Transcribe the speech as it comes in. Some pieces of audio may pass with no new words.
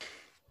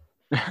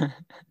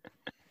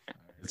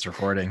It's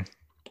recording.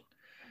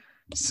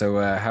 So,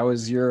 how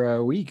was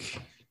your week?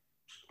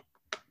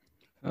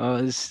 Oh,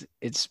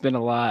 it's been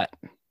a lot.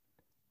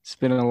 It's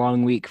been a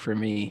long week for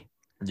me.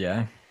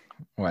 Yeah.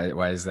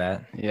 Why is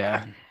that?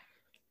 Yeah.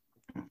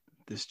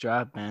 This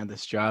job, man,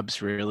 this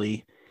job's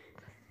really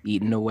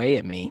eating away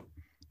at me.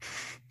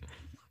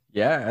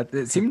 Yeah,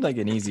 it seemed like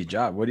an easy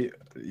job. What do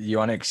you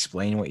want to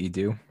explain what you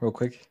do real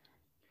quick?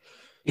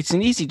 It's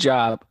an easy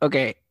job.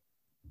 Okay.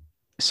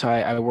 So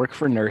I work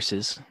for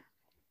nurses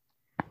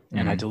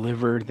and I Mm-hmm.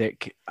 deliver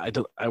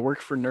I work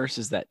for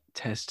nurses that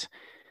test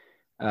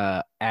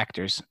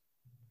actors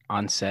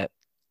on set,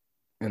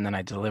 and then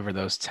I deliver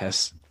those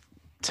tests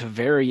to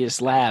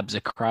various labs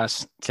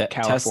across Test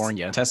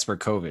California. test for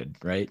COVID,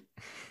 right?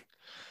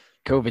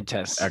 COVID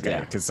tests. Okay, Yeah.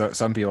 because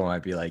some people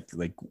might be like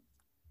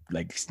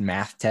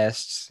math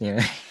tests, you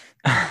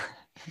know,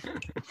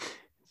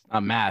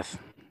 Not math.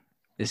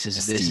 This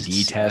STD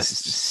is a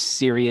tests.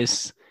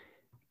 serious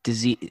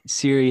disease,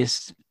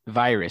 serious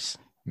virus.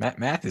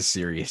 Math is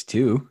serious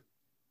too.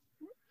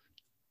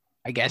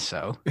 I guess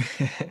so.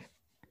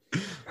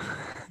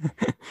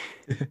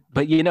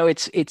 But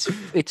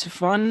it's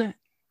fun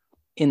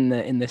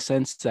in the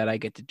sense that I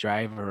get to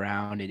drive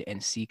around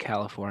and see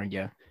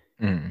California,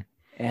 Mm.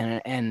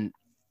 and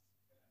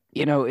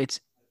it's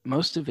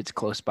most of it's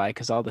close by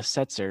because all the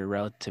sets are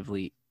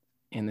relatively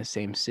in the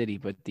same city,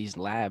 but these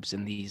labs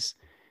and these,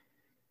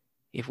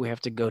 if we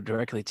have to go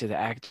directly to the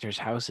actors'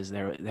 houses,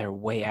 they're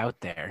way out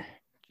there.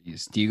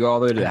 Jeez. Do you go all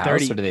the way to the And house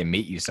or 30, do they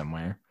meet you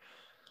somewhere?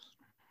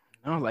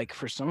 no, like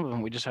for some of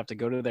them, we just have to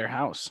go to their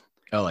house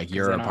Oh, like because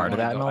you're they a don't part of want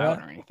to that and go all out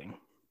that? or anything.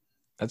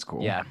 That's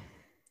cool. Yeah,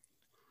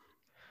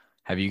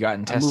 Have you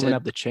gotten I'm moving tested?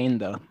 up the chain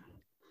though.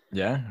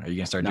 Yeah. Are you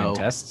gonna start doing No,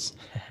 tests?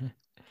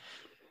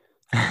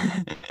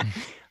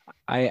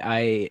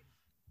 I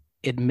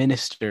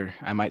administer.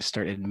 I might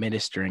start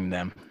administering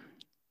them.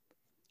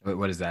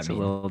 What does that It's a mean?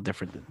 little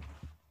different.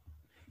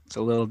 It's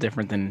a little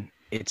different than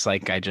it's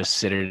like I just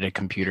sit at a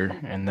computer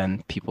and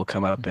then people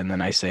come up and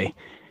then I say,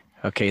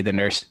 "Okay, the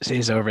nurse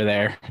is over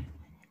there.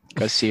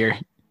 Go see her."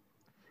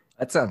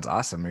 That sounds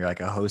awesome. You're like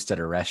a host at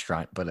a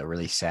restaurant, but a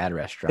really sad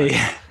restaurant.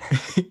 Yeah,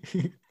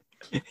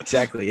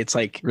 exactly. It's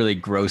like Really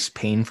gross,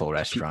 painful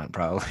restaurant,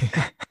 probably.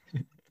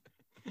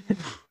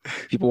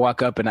 people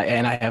walk up and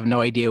I have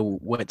no idea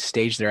what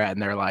stage they're at in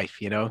their life.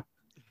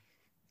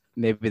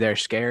 Maybe they're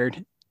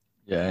scared,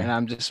 Yeah. and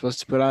I'm just supposed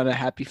to put on a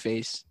happy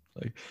face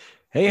Like,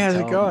 hey, and how's it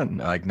tell going?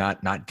 Like,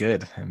 not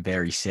good. I'm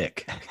very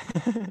sick.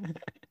 them.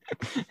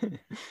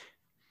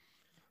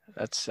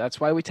 That's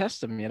why we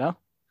test them.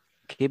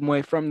 Keep them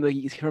away from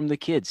the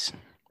kids.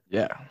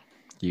 Yeah.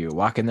 You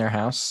walk in their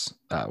house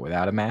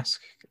without a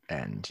mask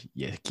and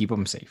you keep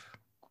them safe.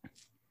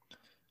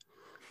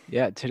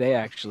 Yeah, today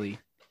actually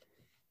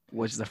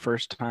was the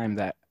first time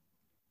that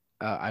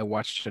I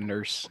watched a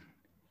nurse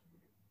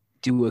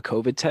do a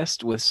COVID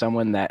test with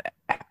someone that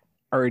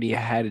already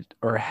had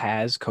or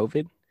has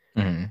COVID.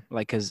 Mm-hmm.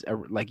 Like, cause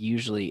like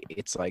usually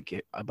it's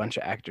like a bunch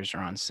of actors are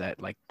on set.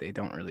 Like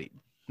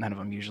none of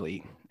them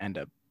usually end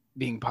up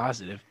being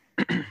positive.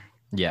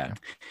 Yeah.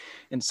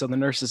 And so the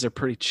nurses are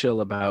pretty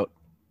chill about,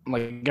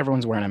 like,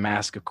 everyone's wearing a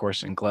mask, of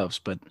course, and gloves.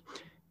 But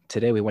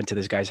today we went to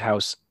this guy's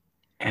house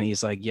and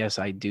he's like, "Yes,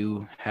 I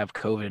do have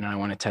COVID and I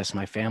want to test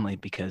my family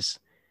because,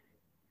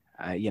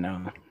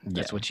 Yeah.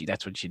 that's what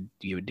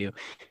you would do."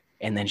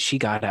 And then she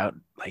got out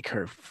like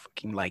her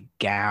fucking like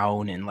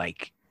gown and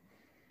like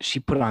she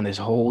put on this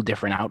whole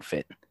different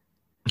outfit.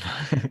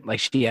 Like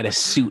she had a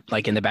suit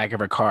like in the back of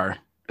her car.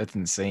 That's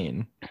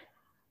insane.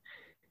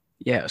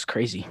 Yeah, it was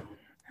crazy.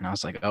 And I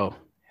was like, "Oh,"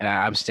 and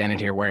I'm standing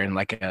here wearing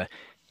like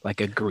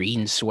a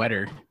green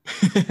sweater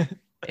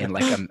and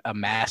like a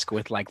mask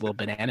with like little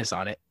bananas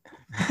on it.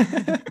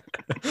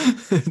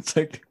 It's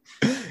like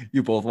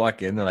you both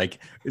walk in, they're like,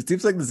 it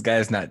seems like this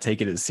guy's not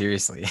taking it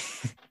seriously.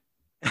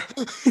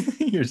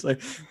 You're just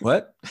like,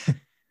 what?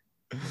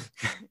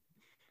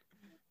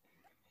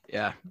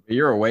 Yeah.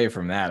 You're away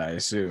from that, I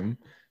assume.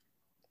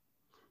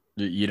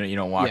 You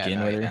don't walk in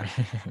No, with yeah.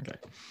 her. Okay.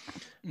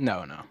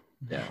 No.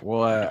 Yeah.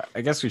 Well,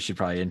 I guess we should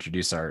probably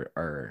introduce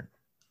our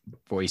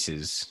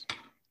voices.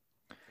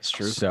 It's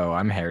true. So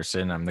I'm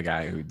Harrison. I'm the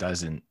guy who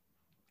doesn't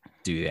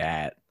do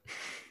that.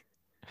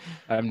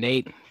 I'm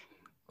Nate.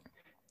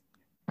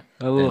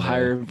 A little And,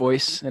 higher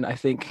voice, and I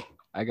think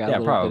I got yeah, a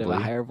little bit of probably. a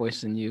higher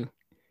voice than you.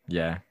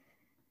 Yeah.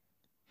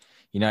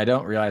 I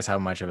don't realize how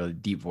much of a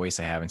deep voice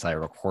I have until I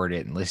record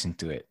it and listen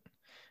to it.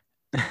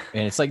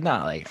 And it's like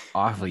not like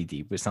awfully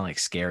deep. It's not like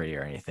scary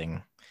or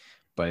anything,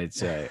 but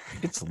it's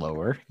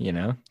lower.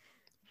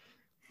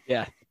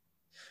 Yeah.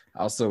 I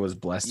also was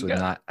blessed You with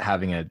got not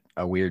having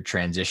a weird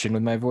transition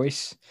with my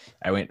voice.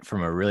 I went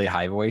from a really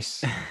high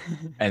voice,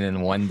 and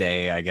then one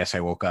day I guess I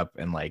woke up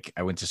and like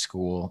I went to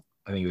school.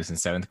 I think it was in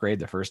 7th grade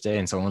the first day,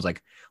 and someone was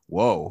like,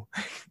 "Whoa,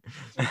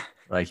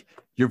 like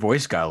your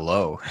voice got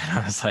low." And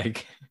I was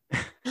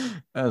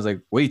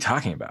like, "What are you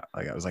talking about?"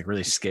 Like I was like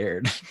really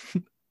scared.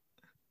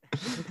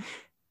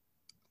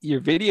 your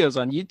videos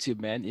on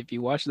YouTube, man. If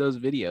you watch those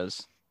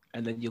videos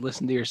and then you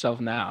listen to yourself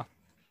now,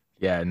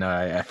 Yeah, no,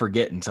 I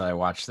forget until I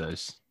watch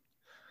those.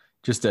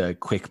 Just a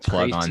quick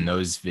plug on crazy.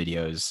 those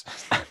videos.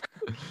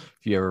 If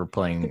you're ever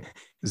playing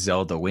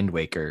Zelda Wind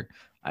Waker,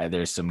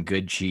 there's some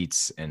good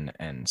cheats and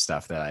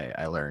stuff that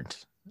I learned.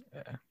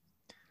 Yeah.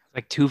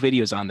 Like 2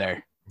 videos on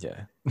there,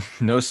 Yeah.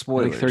 No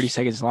spoilers. like 30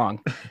 seconds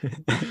long.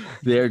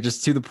 They're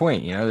just to the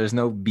point, there's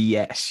no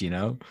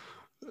BS,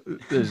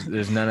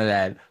 there's none of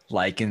that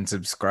like and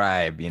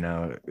subscribe,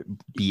 BS.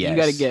 You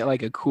got to get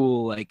like a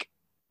cool like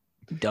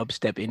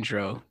dubstep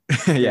intro.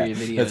 Yeah, your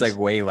videos. it's like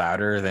way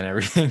louder than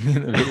everything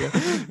in the video.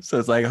 So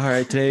it's like, all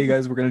right, today,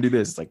 guys, we're gonna do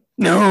this. It's like,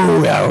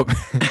 No.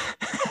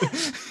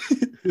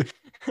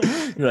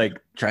 you're like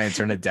trying to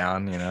turn it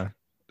down,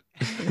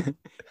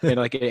 And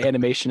like an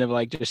animation of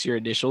like just your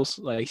initials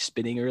like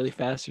spinning really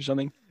fast or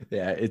something.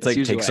 Yeah, it's That's like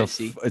usually takes what I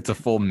see. it's a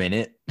full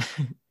minute.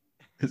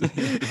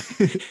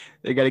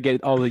 They got to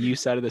get all the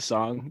use out of the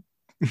song.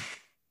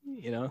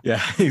 Yeah,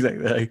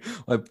 exactly. Like,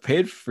 well, I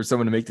paid for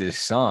someone to make this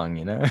song,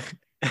 I'm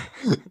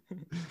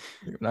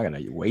not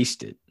gonna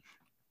waste it.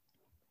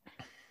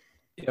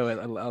 A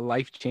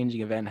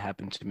life-changing event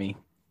happened to me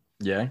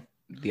Yeah.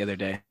 the other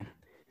day.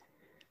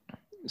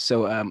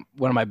 So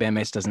one of my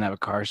bandmates doesn't have a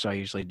car, so I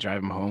usually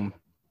drive him home.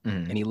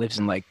 Mhm. And he lives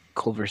in like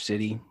Culver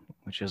City,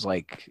 which is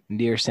like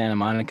near Santa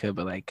Monica,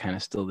 but like kind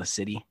of still the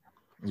city.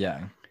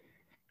 Yeah.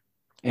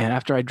 And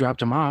after I dropped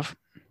him off,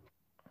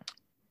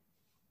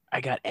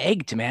 I got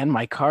egged, man.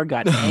 My car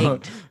got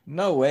egged.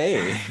 No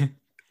way.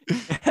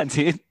 Yeah,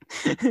 dude.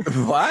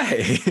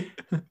 Why?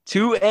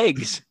 2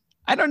 eggs.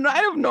 I don't know. I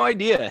have no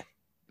idea.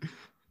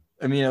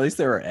 I mean, at least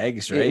there were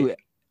eggs, right?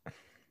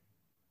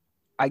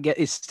 I get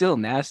it's still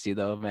nasty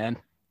though, man.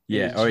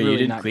 Yeah. It's Oh, you really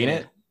didn't not clean good.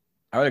 it?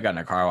 I would have gotten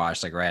a car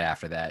wash like right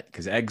after that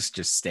because eggs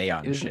just stay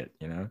on It was- shit,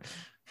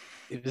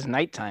 It was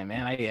nighttime,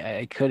 man.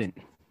 I couldn't.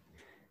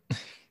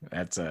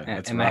 That's And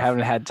rough. I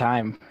haven't had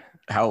time.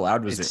 How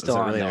loud was It's it? still Was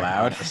it on really there,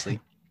 loud? honestly.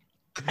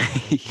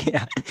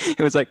 Yeah. It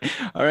was like,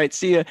 all right,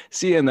 see ya.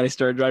 And then I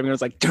started driving. And I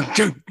was like, chung,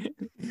 chung.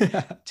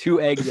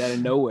 2 eggs out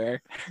of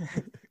nowhere.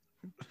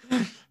 I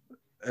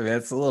mean,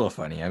 that's a little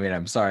funny. I mean,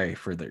 I'm sorry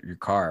for your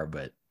car,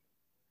 but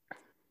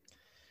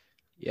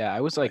Yeah,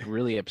 I was like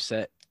really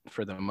upset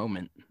for the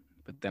moment,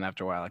 but then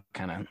after a while, I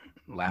kind of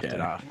laughed it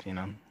Yeah. off.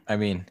 I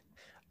mean,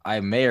 I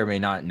may or may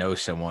not know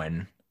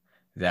someone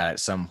that at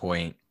some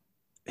point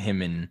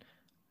him and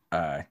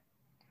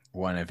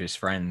one of his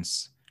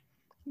friends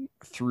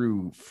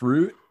threw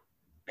fruit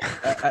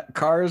at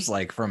cars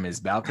like from his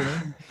balcony.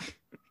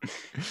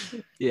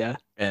 Yeah.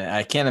 And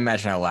I can't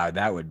imagine how loud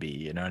that would be.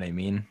 You know what I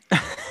mean?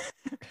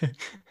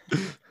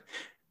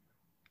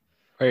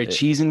 Or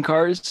cheese in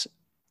cars.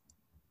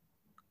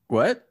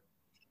 What?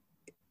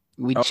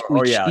 We yeah, like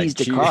cheesed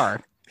the cheese.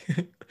 car.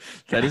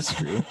 That is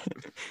true.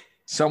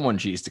 Someone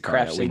cheesed the car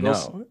Craft that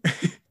singles.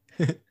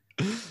 we know.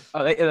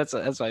 Oh, that's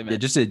what I Yeah,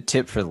 meant. just a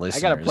tip for the I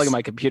listeners. gotta plug in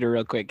my computer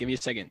real quick. Give me a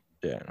second.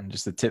 Yeah,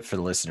 just a tip for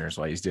the listeners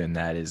while he's doing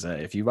that is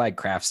if you buy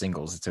craft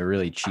singles, it's a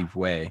really cheap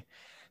way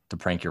to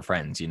prank your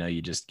friends.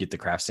 You just get the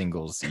craft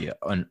singles, you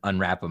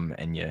unwrap them,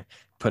 and you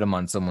put them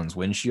on someone's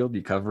windshield.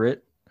 You cover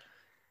it,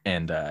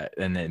 and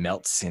then it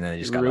melts. They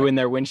just got Ruin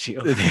their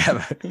windshield. they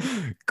have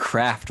a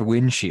craft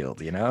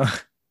windshield.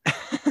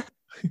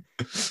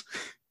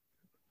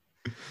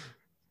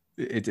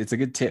 It's a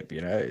good tip.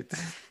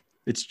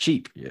 It's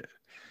cheap. Yeah,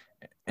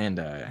 and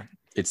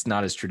it's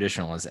not as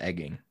traditional as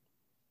egging.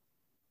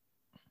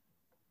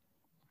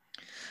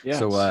 Yeah.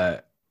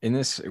 So in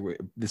this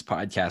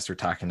podcast, we're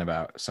talking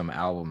about some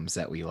albums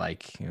that we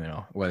like,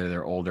 whether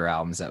they're older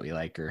albums that we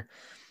like or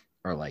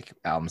like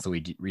albums that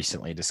we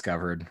recently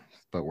discovered.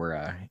 But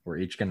we're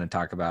each going to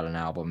talk about an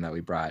album that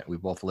we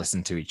both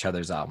listened to each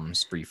other's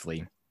albums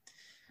briefly.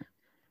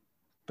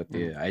 But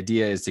the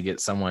idea is to get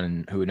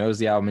someone who knows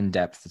the album in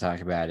depth to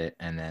talk about it,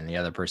 and then the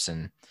other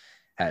person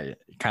kind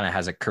of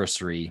has a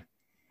cursory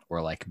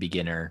or like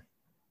beginner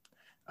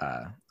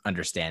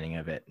understanding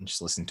of it, and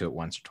just listen to it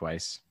once or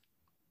twice.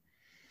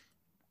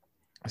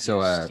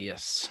 So,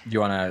 yes. do you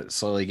want to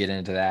slowly get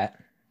into that?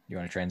 You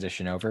want to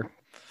transition over?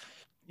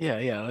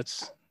 Yeah.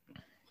 Let's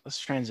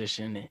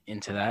transition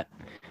into that.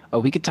 Oh,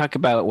 we could talk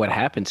about what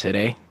happened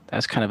today.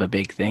 That's kind of a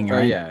big thing,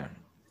 right? Oh,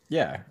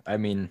 yeah. I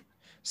mean,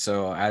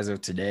 so as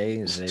of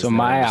today, So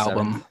my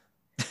album.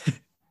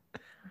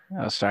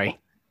 Oh, sorry.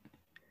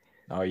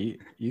 Oh, you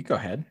go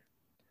ahead.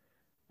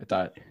 I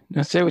thought.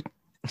 No, say what.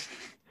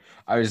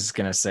 I was just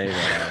gonna say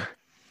that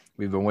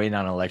we've been waiting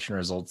on election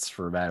results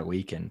for about a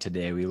week, and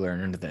today we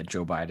learned that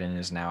Joe Biden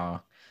is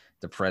now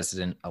the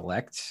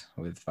president-elect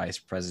with Vice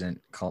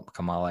President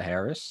Kamala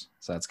Harris.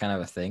 So that's kind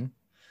of a thing.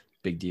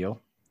 Big deal.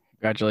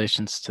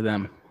 Congratulations to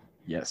them.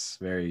 Yes,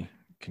 very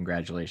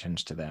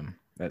congratulations to them.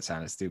 That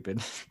sounded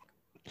stupid.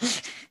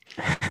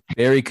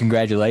 Very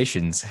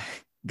congratulations,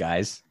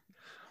 guys.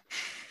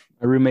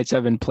 My roommates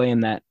have been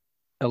playing that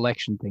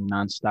election thing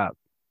nonstop.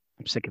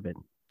 I'm sick of it.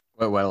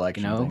 What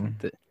election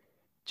thing?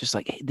 Just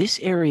like, hey, this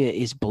area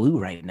is blue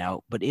right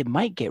now, but it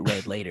might get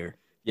red later.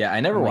 Yeah, I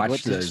never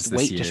watched those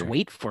this year. Just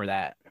wait for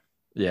that.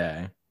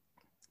 Yeah.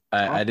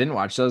 I didn't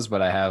watch those,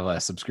 but I have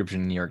a subscription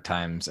to New York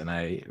Times, and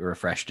I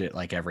refreshed it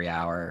like every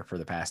hour for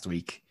the past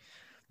week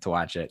to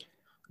watch it,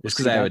 just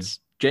because I have a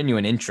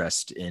genuine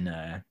interest in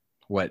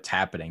what's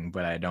happening,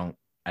 but I don't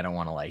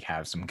want to like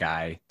have some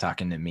guy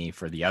talking to me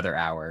for the other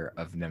hour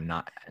of them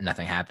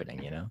nothing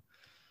happening, you know?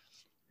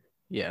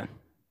 Yeah.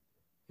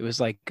 It was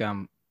like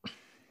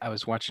I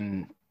was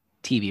watching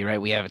TV,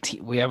 right? We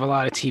have a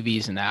lot of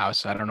TVs in the house,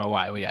 so I don't know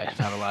why we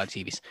have a lot of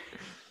TVs.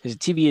 There's a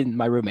TV in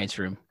my roommate's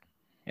room,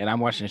 and I'm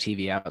watching a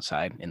TV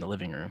outside in the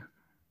living room.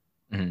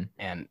 Mm-hmm.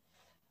 And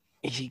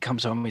he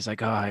comes home, he's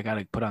like, "Oh, I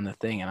gotta put on the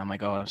thing," and I'm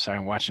like, "Oh, I'm sorry,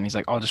 I'm watching." He's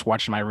like, "I'll just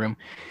watch in my room."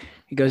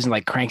 He goes and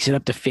like cranks it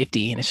up to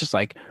 50, and it's just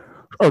like,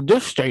 "Oh,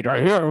 this state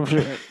right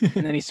here,"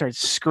 and then he starts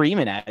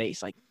screaming at it.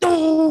 He's like,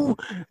 "No,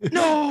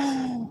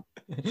 no!"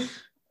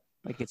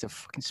 Like it's a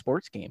fucking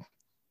sports game.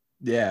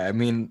 Yeah, I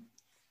mean,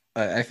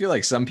 I feel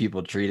like some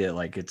people treat it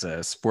like it's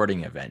a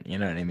sporting event. You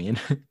know what I mean?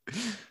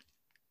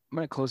 I'm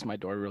gonna close my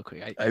door real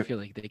quick. I feel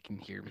like they can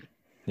hear me.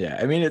 Yeah,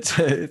 I mean it's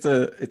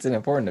an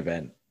important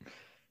event,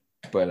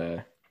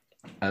 but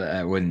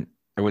I wouldn't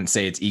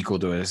say it's equal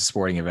to a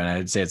sporting event.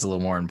 I'd say it's a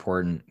little more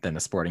important than a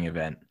sporting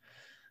event,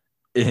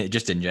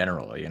 just in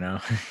general, you know.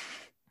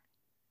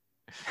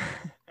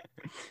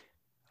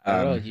 I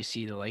don't know. Did you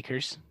see the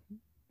Lakers?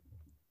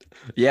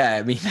 Yeah,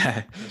 I mean,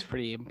 it's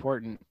pretty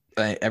important.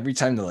 Every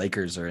time the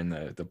Lakers are in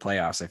the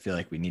playoffs, I feel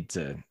like we need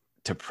to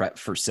prep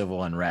for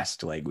civil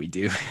unrest, like we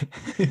do.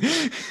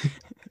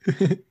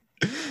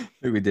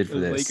 Like we did for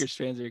this. Lakers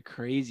fans are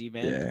crazy,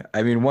 man. Yeah,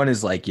 I mean, one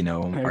is like, you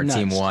know, They're our nuts.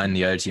 team won,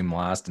 the other team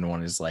lost, and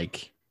one is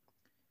like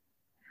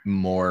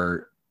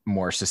more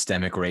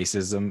systemic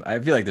racism. I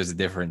feel like there's a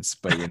difference,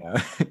 but you know.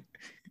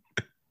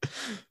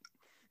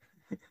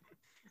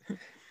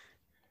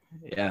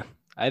 Yeah,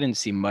 I didn't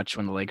see much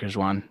when the Lakers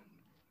won.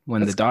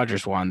 When the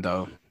Dodgers won,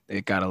 though,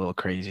 it got a little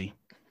crazy.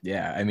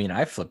 Yeah, I mean,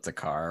 I flipped a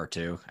car or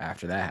two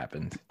after that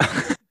happened.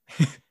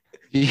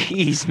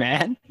 Jeez,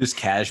 man. Just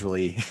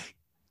casually.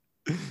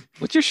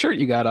 What's your shirt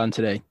you got on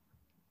today?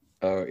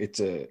 Oh, it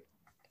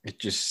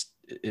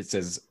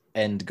says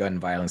 "End Gun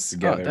Violence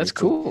Together." Oh, that's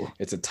cool.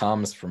 It's a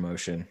Tom's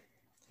promotion.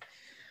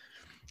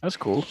 That's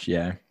cool.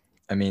 Yeah,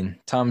 I mean,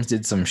 Tom's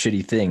did some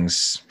shitty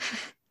things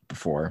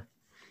before.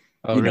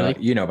 Oh, really?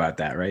 You know about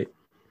that, right?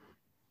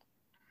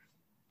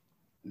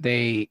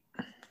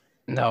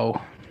 No.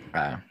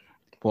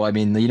 Well, I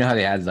mean, you know how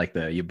they had like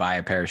you buy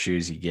a pair of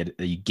shoes, you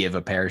give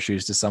a pair of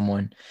shoes to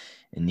someone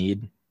in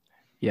need.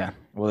 Yeah.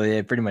 Well,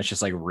 they pretty much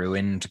just like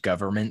ruined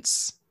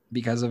governments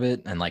because of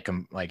it, and like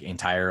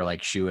entire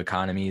like shoe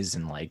economies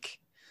and like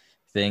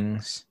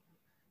things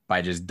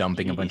by just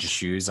dumping a bunch of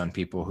shoes on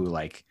people who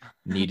like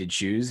needed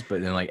shoes,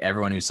 but then like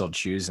everyone who sold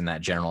shoes in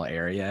that general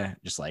area,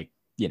 just like,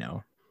 you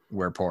know,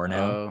 we're poor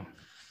now.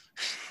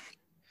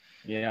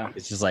 Yeah.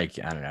 It's just like,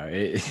 I don't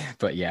know.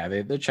 But yeah,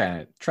 they're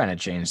trying to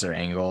change their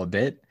angle a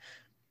bit.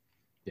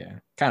 Yeah.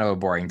 Kind of a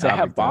boring topic. They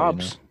have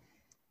Bobs. Though, you know?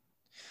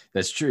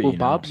 That's true. Well,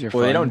 Bobs are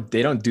fun.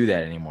 They don't do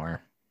that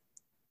anymore.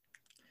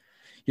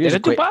 They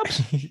don't do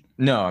Bobs?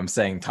 No, I'm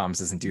saying Tom's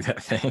doesn't do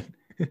that thing.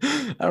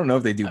 I don't know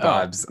if they do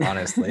Bobs,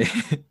 honestly.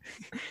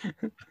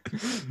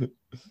 I'm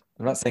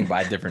not saying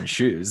buy different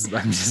shoes.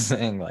 I'm just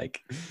saying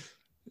like,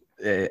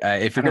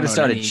 if you're going to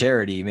start a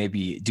charity,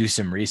 maybe do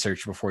some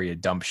research before you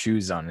dump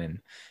shoes on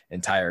an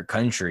entire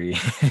country.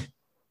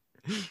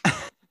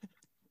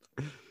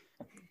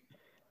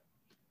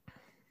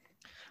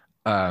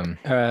 All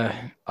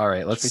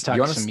right, let's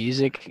talk some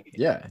music.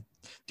 Yeah.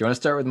 Do you want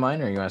to start with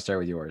mine or you want to start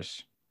with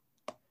yours?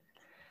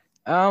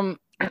 I'll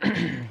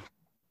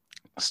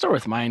start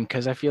with mine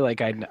because I feel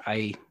like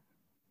I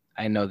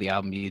know the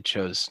album you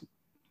chose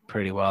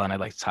pretty well, and I'd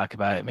like to talk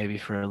about it maybe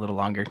for a little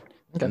longer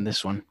than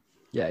this one.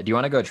 Yeah. Do you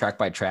want to go track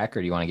by track,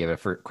 or do you want to give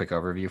a quick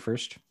overview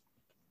first?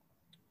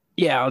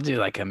 Yeah, I'll do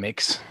like a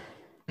mix.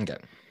 Okay,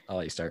 I'll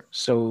let you start.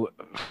 So,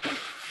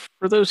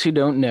 for those who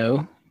don't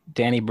know,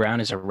 Danny Brown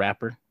is a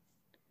rapper.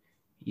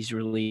 He's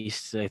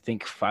released, I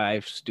think,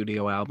 5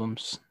 studio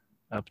albums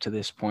up to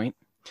this point.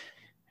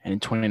 And in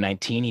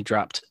 2019, he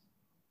dropped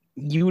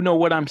You Know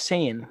What I'm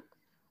Saying.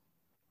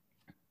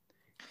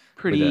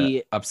 Pretty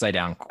with upside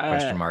down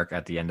question mark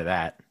at the end of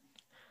that.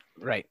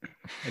 Right.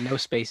 And no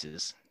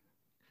spaces.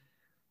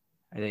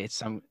 I think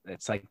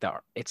it's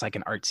like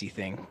an artsy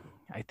thing,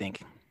 I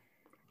think.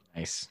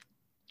 Nice.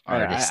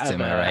 Artist,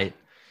 am I right?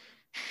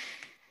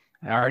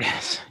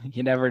 Artist.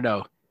 You never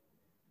know.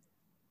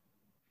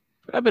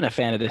 But I've been a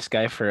fan of this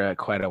guy for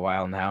quite a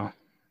while now.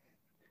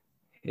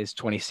 His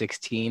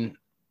 2016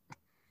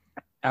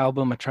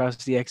 album,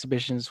 Atrocity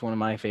Exhibition, is one of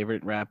my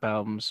favorite rap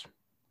albums.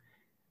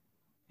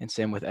 And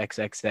same with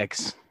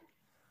XXX.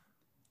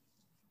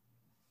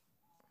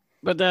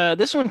 But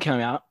this one came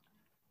out,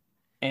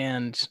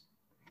 and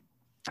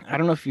I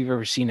don't know if you've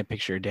ever seen a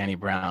picture of Danny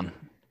Brown.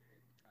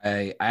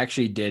 I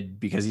actually did,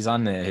 because he's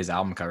on his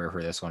album cover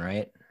for this one,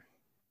 right?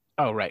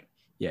 Oh, right.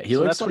 Yeah,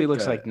 that's what he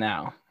looks like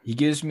now. He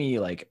gives me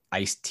like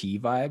Ice-T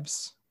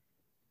vibes.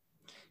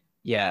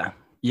 Yeah.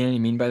 You know what I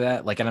mean by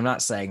that? Like, and I'm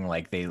not saying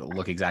like they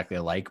look exactly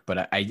alike,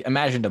 but I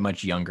imagined a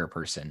much younger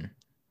person,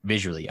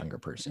 visually younger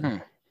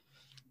person.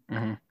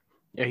 Mm-hmm.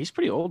 Yeah, he's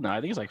pretty old now.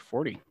 I think he's like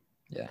 40.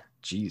 Yeah,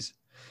 jeez,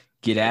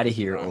 get out of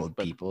here, old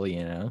But, people.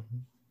 You know.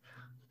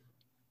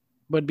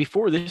 but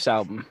before this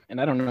album, and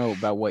I don't know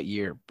about what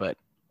year, but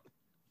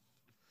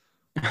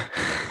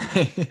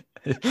I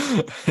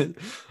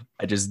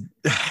just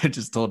I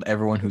just told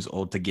everyone who's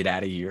old to get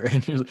out of here.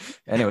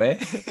 Anyway,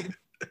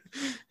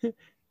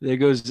 there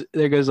goes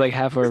like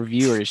half our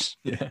viewers.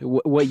 yeah.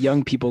 What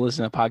young people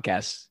listen to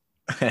podcasts?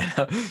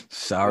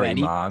 Sorry,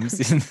 Ready?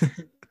 moms.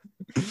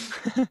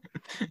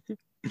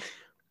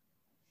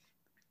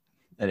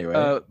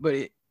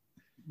 Anyway,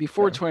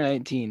 Before Yeah.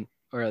 2019,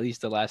 or at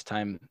least the last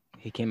time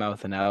he came out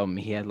with an album,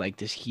 he had like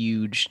this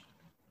huge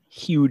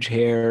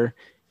hair.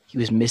 He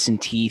was missing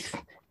teeth.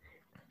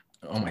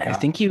 oh my I god.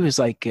 think he was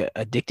like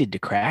addicted to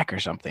crack or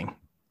something.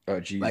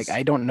 Oh jeez. Like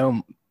I don't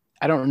know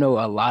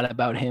a lot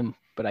about him,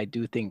 but I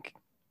do think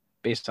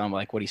based on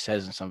like what he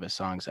says in some of his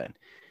songs that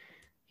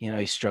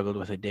he struggled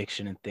with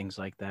addiction and things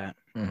like that.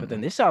 But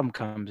then this album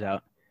comes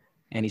out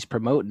and he's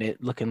promoting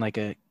it looking like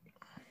a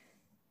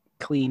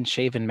clean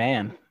shaven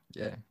man.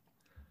 Yeah.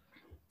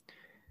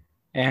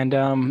 And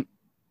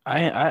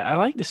I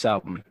like this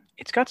album.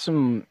 It's got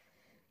some,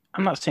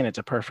 I'm not saying it's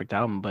a perfect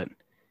album, but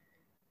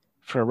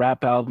for a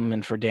rap album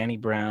and for Danny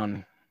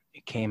Brown,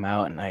 it came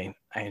out and I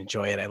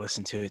enjoy it. I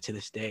listen to it to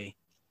this day.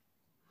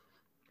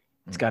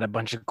 It's got a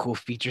bunch of cool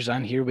features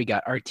on here. We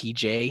got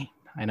RTJ.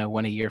 I know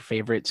one of your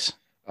favorites.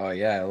 Oh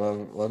yeah, I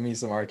love me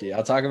some RT.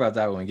 I'll talk about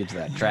that when we get to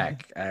that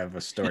track. I have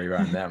a story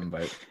around them,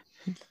 but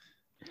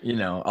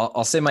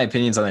I'll say my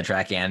opinions on the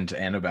track and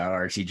about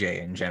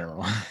RTJ in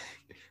general.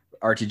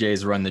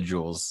 RTJ's Run the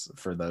Jewels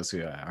for those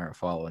who aren't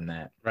following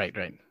that. Right.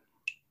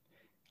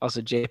 Also,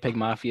 JPEG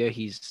Mafia.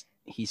 He's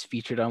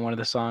featured on one of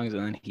the songs,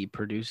 and then he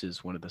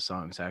produces one of the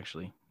songs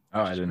actually.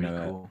 Oh, I didn't know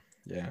that. Cool.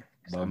 Yeah,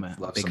 I'm a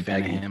love big some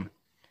fan Peggy. of him.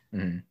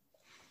 Mm-hmm.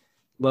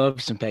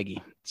 Love some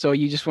Peggy. So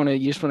you just want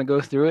to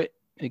go through it.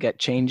 You got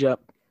Change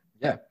Up.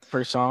 Yeah.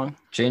 First song.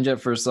 Change Up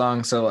first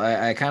song. So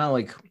I kind of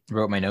like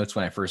wrote my notes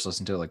when I first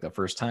listened to it, like the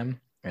first time.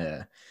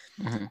 Yeah.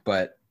 Mm-hmm.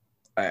 But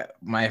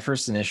my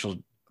first initial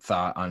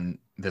thought on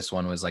this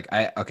one was like,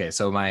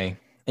 so my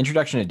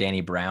introduction to Danny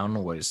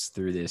Brown was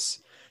through this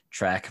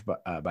track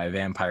by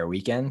Vampire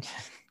Weekend.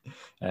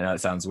 I know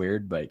it sounds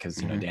weird, but because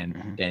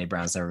Danny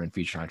Brown's never been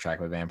featured on a track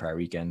by Vampire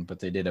Weekend,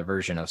 but they did a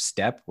version of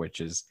Step,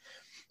 which is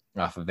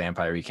off of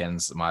Vampire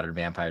Weekend's Modern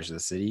Vampires of the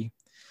City.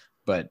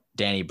 But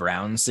Danny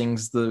Brown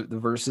sings the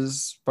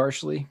verses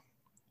partially.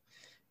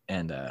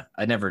 And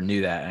I never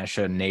knew that. And I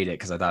should have made it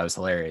because I thought it was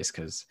hilarious.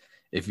 Because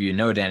if you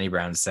know Danny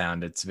Brown's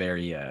sound, it's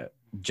very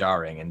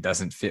jarring and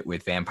doesn't fit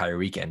with Vampire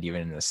Weekend,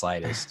 even in the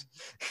slightest.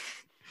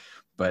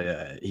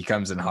 But he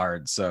comes in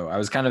hard. So I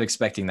was kind of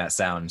expecting that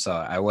sound. So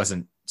I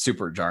wasn't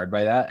super jarred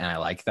by that. And I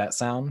like that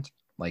sound.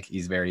 Like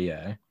he's very,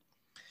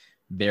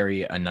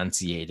 very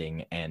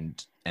enunciating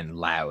and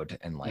loud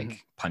and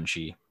like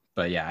punchy.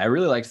 But yeah, I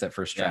really liked that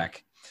first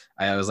track.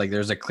 I was like,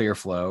 there's a clear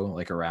flow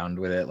like around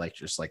with it, like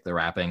just like the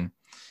rapping.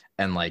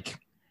 And like,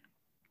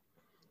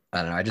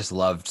 I don't know,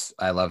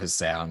 I love his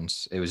sound.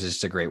 It was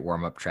just a great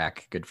warm-up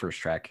track. Good first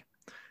track.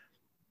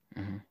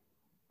 Mm-hmm.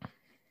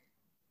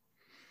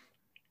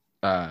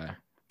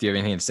 Do you have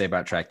anything to say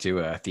about track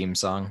 2, theme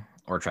song,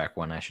 or track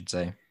 1, I should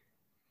say?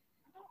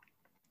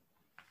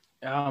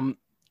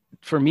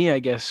 For me, I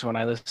guess when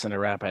I listen to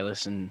rap, I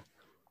listen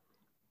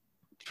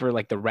for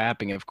like the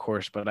rapping, of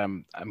course, but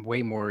I'm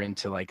way more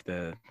into like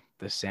the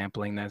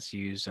sampling that's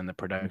used and the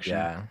production.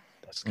 Yeah,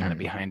 that's kind of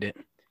behind it.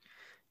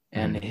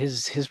 And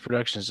his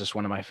production is just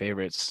one of my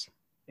favorites.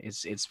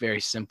 It's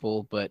very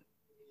simple, but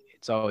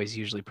it's always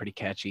usually pretty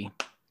catchy.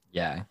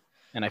 Yeah.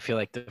 And I feel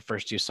like the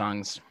first 2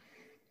 songs,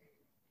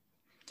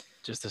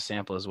 just the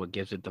sample is what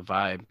gives it the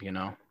vibe,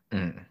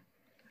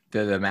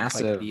 The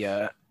massive. Like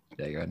yeah,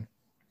 go ahead.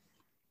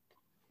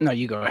 No,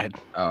 you go ahead.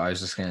 Oh, I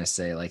was just gonna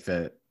say like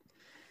the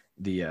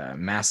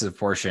massive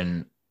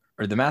portion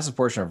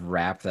of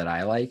rap that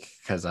I like,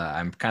 because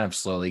I'm kind of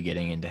slowly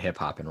getting into hip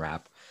hop and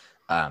rap.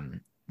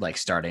 I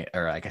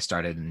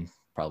started in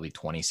probably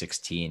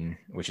 2016,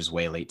 which is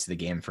way late to the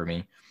game for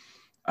me.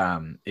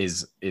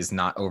 Is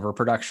not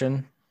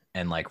overproduction,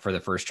 and like for the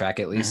first track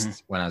at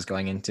least, when I was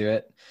going into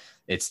it,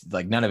 it's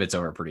like none of it's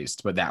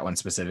overproduced, but that one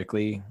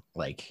specifically,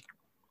 like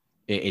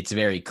it's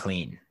very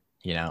clean.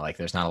 Like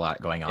there's not a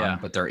lot going on,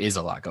 but there is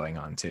a lot going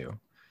on too.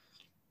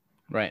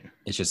 Right.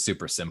 It's just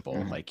super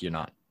simple. Like you're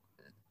not,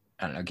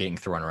 I don't know, getting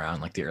thrown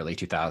around like the early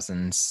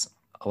 2000s.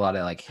 A lot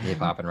of like hip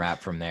hop and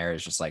rap from there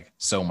is just like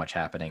so much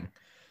happening.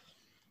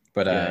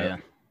 But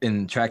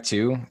in track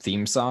 2,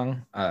 theme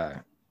song,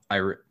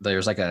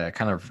 there's like a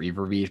kind of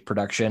reverb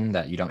production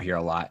that you don't hear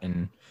a lot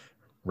in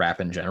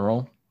rap in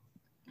general.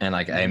 And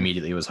like I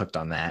immediately was hooked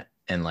on that.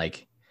 And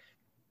like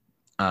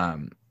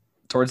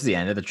towards the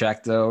end of the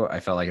track though, I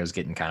felt like it was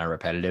getting kind of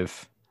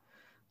repetitive.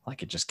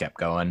 Like it just kept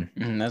going.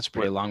 That's a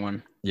pretty long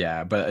one.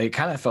 Yeah, but it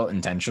kind of felt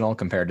intentional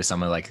compared to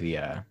some of like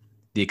the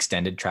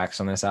extended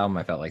tracks on this album.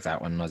 I felt like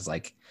that one was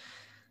like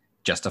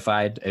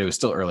justified. It was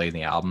still early in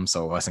the album,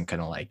 so it wasn't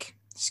gonna like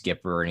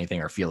skip or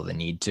anything or feel the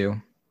need to.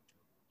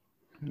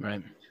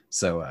 Right.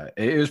 So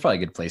it was probably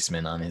a good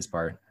placement on his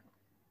part.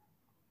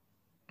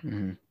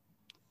 Hmm.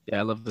 Yeah,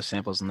 I love the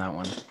samples in that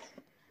one.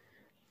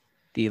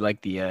 The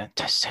like the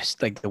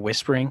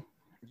whispering.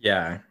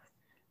 Yeah.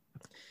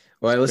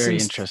 Well, I It's very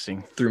listen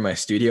interesting. through my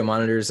studio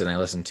monitors and I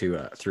listen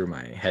to through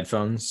my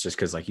headphones just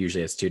because like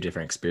usually it's two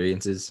different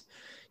experiences.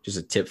 Just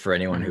a tip for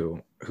anyone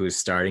Mhm. who's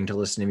starting to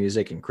listen to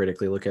music and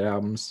critically look at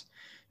albums.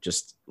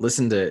 Just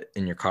listen to it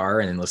in your car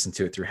and then listen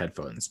to it through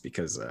headphones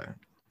because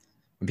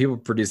when people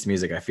produce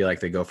music, I feel like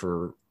they go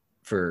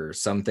for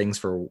some things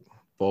for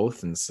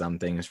both and some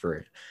things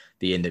for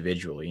the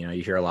individual. You know,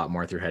 you hear a lot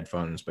more through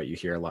headphones, but you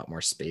hear a lot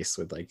more space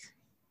with like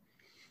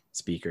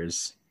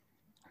speakers.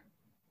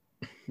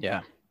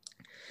 Yeah.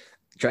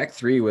 Track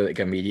 3 would like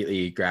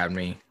immediately grabbed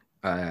me.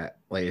 Like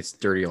it's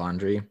Dirty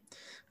Laundry.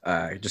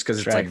 Just because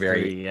it's like Track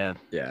very 3, yeah.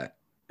 yeah,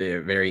 a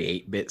very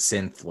 8-bit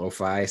synth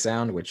lo-fi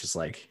sound, which is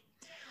like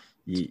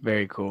It's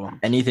very cool.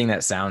 anything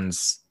that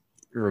sounds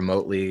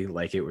remotely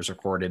like it was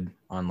recorded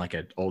on like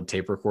an old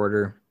tape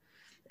recorder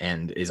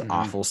and is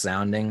awful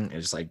sounding, it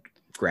just like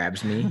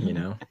grabs me, you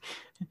know.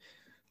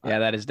 Yeah,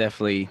 that is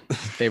definitely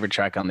favorite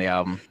track on the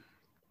album.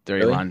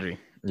 Dirty Really? Laundry.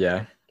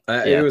 Yeah.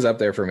 It Yeah. was up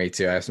there for me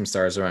too. I have some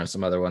stars around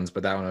some other ones,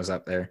 but that one was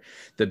up there.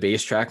 The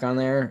bass track on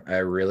there, I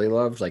really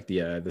loved, like the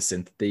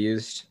synth that they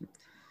used.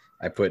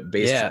 I put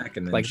bass Yeah, track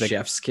and then like the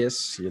Chef's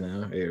Kiss. You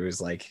know, it was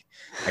like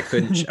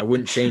I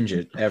wouldn't change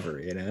it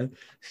ever. You know.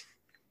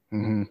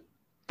 Mhm.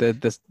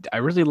 The I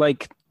really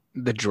like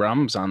the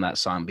drums on that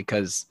song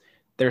because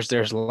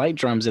there's light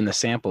drums in the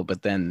sample,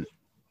 but then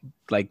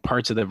like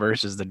parts of the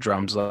verses, the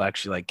drums will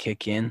actually like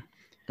kick in,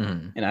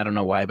 Mhm. and I don't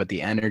know why, but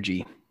the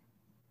energy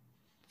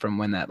from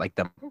when that like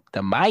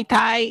the Mai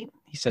Tai,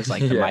 he says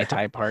like the Mai Yeah.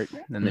 Tai part,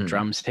 then the Mhm.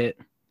 drums hit,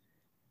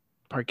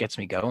 part gets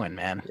me going,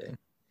 man. Yeah.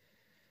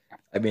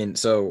 I mean,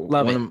 so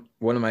Love it.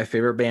 one of my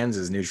favorite bands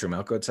is Neutral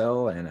Milk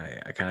Hotel, and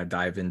I kind of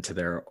dive into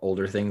their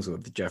older things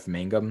with Jeff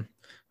Mangum,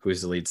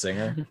 who's the lead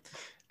singer,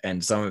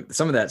 and some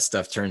of that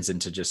stuff turns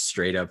into just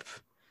straight up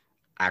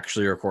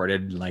actually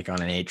recorded like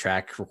on an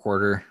 8-track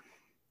recorder,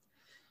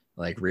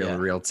 like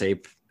real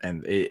tape,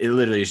 and it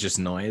literally is just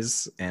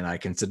noise, and I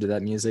consider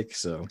that music.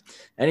 So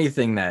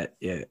anything that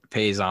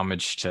pays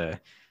homage to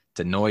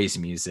noise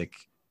music,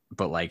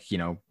 but like, you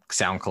know,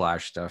 sound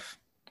collage stuff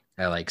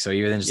I like. So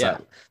even just Yeah.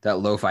 that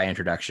lo-fi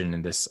introduction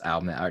in this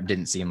album, that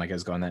didn't seem like it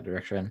was going that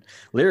direction.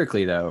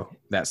 Lyrically though,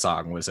 that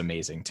song was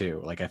amazing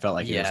too. Like I felt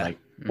like it was Yeah. like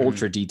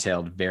ultra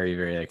detailed, very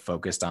very like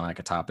focused on like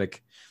a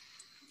topic.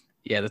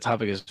 Yeah, the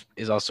topic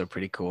is also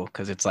pretty cool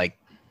because it's like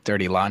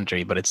dirty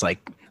laundry, but it's like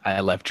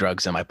I left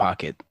drugs in my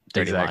pocket.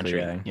 Dirty Exactly,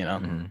 laundry, yeah. you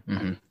know.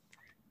 Mhm.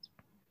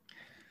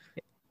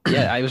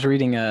 Yeah, I was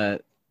reading a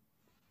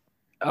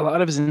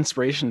lot of his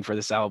inspiration for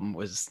this album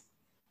was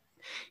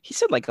he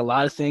said like a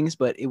lot of things,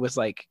 but it was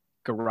like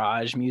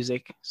garage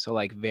music, so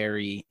like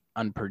very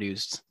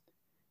unproduced,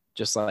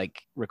 just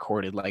like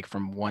recorded like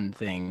from one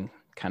thing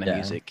kind of Yeah.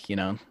 music, you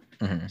know,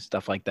 Mhm.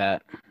 stuff like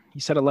that. He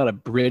said a lot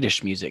of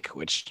British music,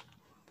 which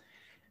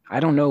I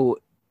don't know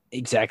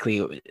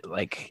exactly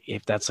like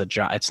if that's a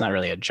genre. It's not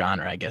really a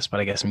genre, I guess, but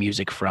I guess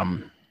music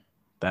from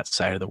that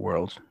side of the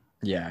world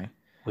Yeah.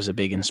 was a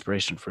big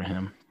inspiration for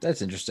him.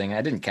 That's interesting.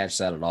 I didn't catch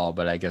that at all,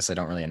 but I guess I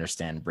don't really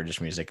understand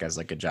British music as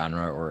like a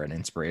genre or an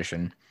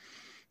inspiration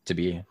to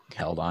be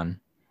held on.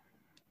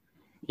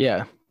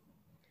 Yeah.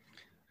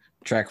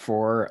 Track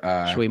 4.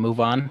 Should we move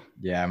on?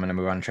 Yeah, I'm gonna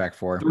move on to track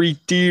 4. Three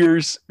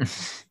Tears.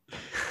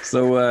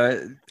 So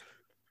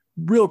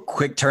real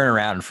quick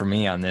turnaround for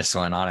me on this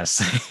one,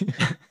 honestly.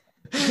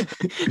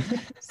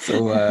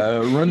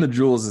 So Run the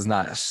Jewels is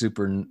not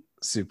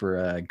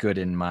super good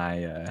in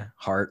my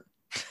heart.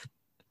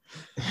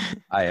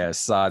 I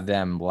saw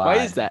them live.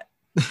 Why is that?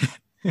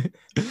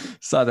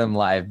 Saw them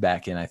live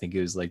back in, I think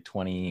it was like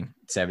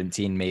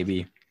 2017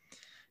 maybe,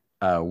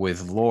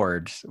 with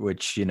Lorde,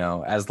 which, you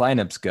know, as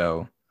lineups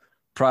go,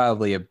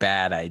 probably a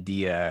bad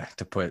idea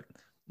to put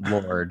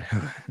Lorde,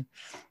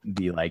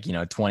 the like, you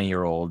know,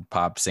 20-year-old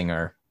pop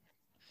singer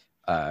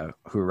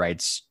who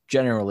writes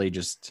generally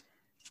just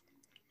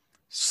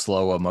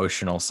slow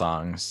emotional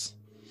songs,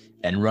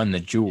 and Run the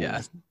Jewels.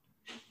 Yeah.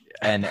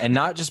 And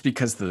not just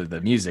because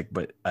the music,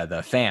 but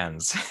the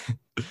fans.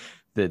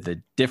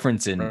 the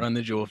difference in Run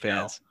the Jewel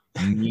fans.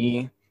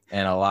 Me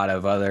and a lot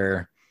of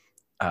other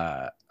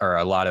or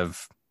a lot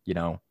of, you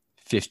know,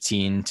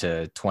 15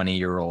 to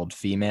 20-year-old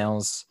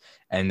females,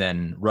 and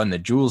then Run the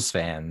Jewels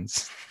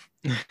fans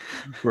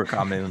were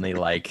commonly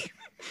like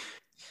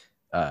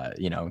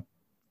you know,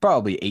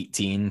 probably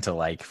 18 to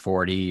like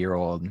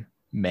 40-year-old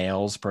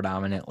males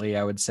predominantly,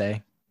 I would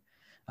say.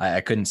 I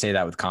couldn't say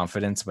that with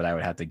confidence, but I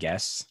would have to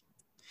guess.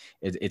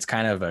 It's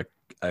kind of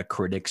a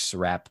critics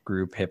rap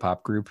group, hip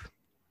hop group.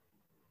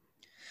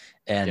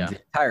 And the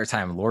entire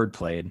time Lorde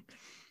played,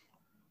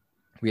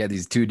 we had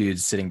these two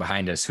dudes sitting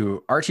behind us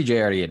who RTJ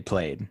already had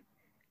played.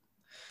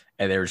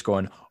 And they were just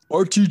going,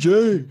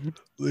 RTJ,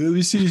 let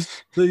me see,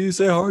 let you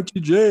say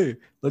RTJ.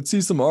 Let's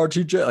see some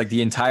RTJ. Like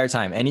the entire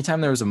time,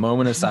 anytime there was a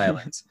moment of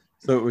silence.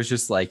 So it was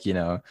just like, you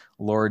know,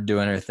 Lorde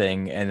doing her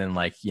thing and then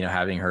like, you know,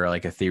 having her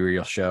like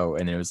ethereal show.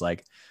 And it was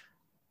like,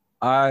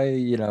 I,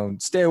 you know,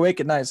 stay awake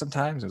at night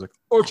sometimes. It was like,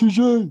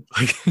 RTJ.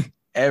 Like,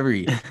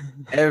 every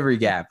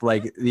gap,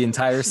 like the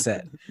entire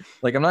set.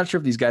 Like I'm not sure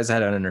if these guys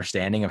had an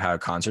understanding of how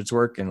concerts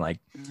work, and like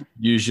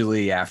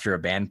usually after a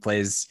band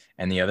plays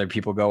and the other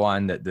people go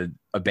on, that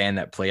a band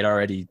that played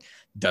already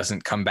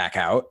doesn't come back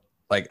out.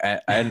 Like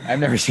I've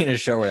never seen a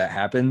show where that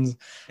happens.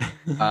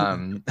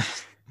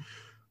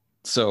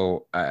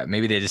 So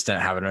maybe they just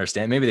didn't have an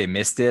understanding. Maybe they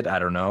missed it. I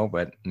don't know.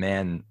 But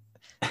man,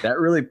 that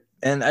really,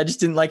 and I just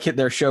didn't like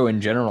their show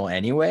in general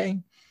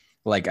anyway.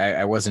 Like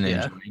I wasn't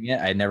enjoying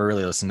it. I never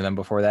really listened to them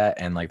before that,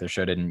 and like their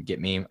show didn't get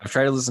me. I've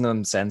tried to listen to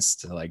them since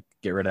to like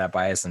get rid of that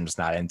bias. I'm just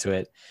not into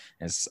it.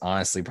 It's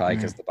honestly probably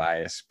because of the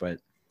bias. But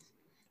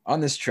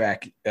on this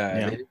track,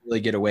 they didn't really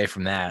get away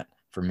from that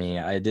for me.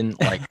 I didn't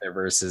like their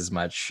verses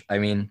much. I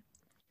mean,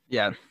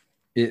 yeah,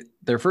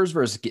 their first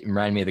verse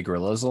reminded me of the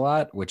Gorillaz a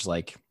lot, which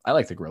like I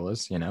like the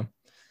Gorillaz, you know.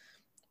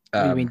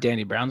 You mean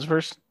Danny Brown's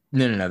verse?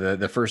 No.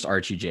 The first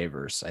Archie J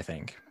verse, I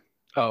think.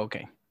 Oh,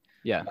 okay.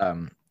 Yeah.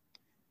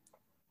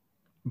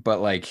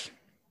 But like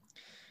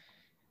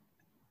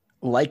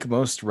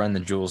most Run the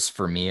Jewels,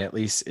 for me at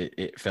least,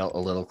 it felt a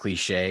little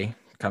cliche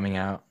coming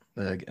out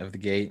of the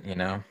gate, you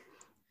know.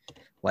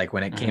 Like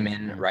when it came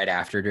in right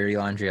after Dirty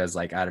Laundry, I was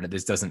like, I don't know,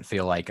 this doesn't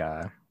feel like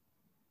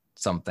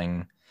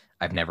something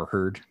I've never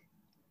heard.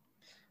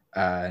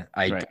 I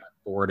got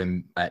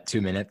bored at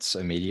 2 minutes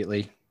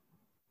immediately.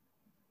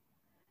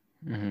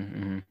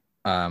 It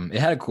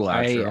had a cool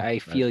outro. I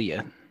feel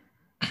you.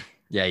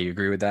 Yeah, you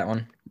agree with that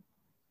one?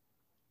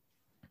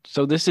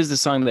 So this is the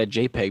song that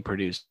JPEG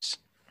produced.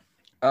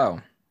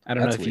 Oh, I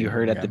don't know if you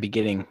heard at the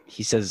beginning.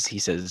 He says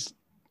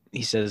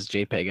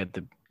JPEG at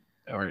the,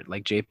 or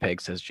like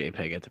JPEG says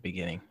JPEG at the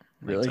beginning.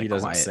 Really? He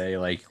doesn't say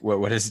like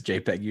what does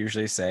JPEG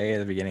usually say at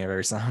the beginning of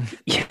every song?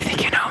 You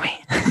think you know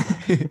me?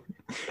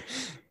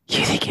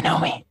 You think you know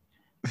me?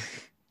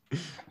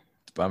 It's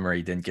a bummer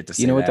he didn't get to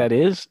say that. You know what that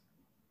is?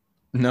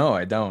 No,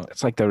 I don't.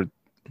 It's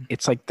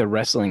like the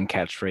wrestling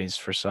catchphrase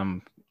for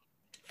some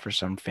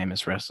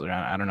famous wrestler.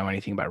 I don't know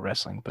anything about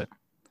wrestling, but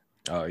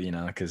you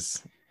know,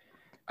 because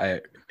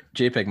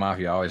JPEG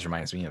Mafia always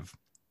reminds me of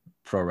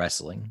pro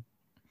wrestling.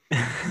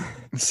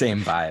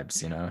 Same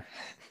vibes, you know.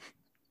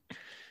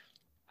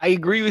 I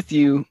agree with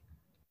you.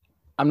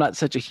 I'm not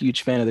such a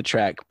huge fan of the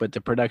track, but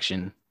the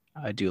production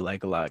I do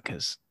like a lot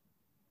because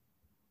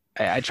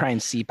I try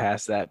and see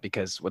past that,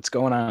 because what's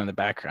going on in the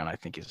background, I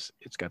think it's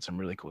got some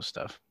really cool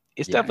stuff.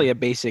 It's definitely a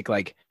basic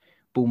like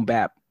boom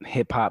bap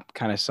hip hop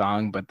kind of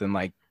song, but then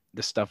like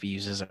the stuff he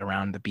uses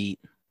around the beat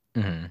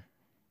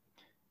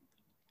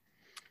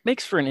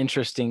makes for an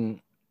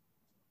interesting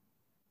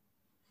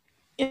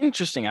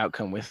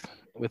outcome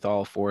with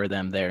all four of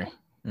them there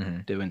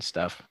doing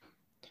stuff.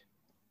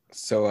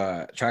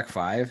 So track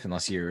 5,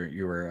 unless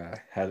you were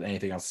had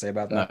anything else to say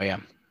about that? No,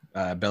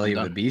 yeah. Belly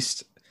of the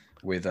Beast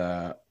with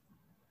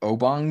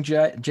Obong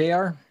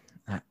JR.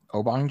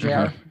 Obong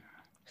JR.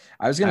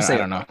 I was gonna say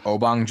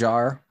Obong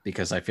Jar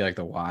because I feel like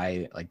the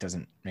Y like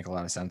doesn't make a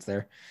lot of sense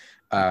there.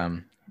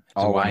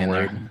 All one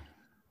word.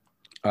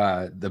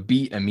 The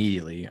beat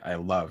immediately I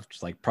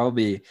loved, like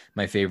probably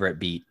my favorite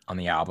beat on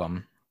the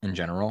album in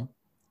general.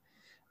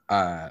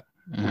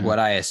 What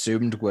I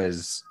assumed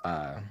was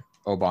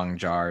Obong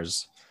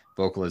Jar's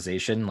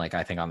vocalization, like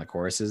I think on the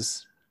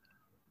choruses,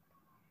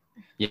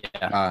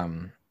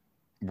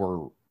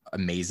 were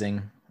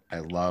amazing. I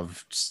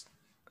loved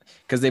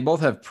because they both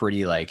have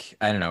pretty like,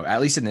 I don't know,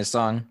 at least in this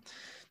song,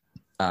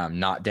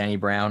 not Danny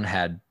Brown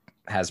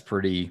has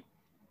pretty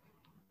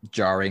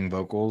jarring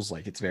vocals,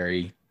 like it's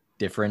very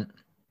different,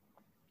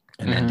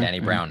 and then Danny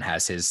Brown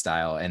has his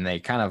style, and they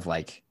kind of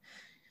like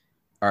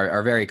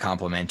are very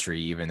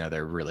complementary even though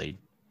they're really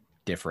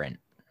different.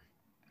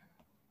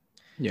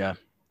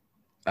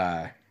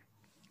 I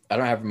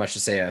don't have much to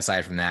say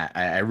aside from that.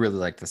 I really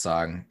liked the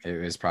song. It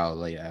was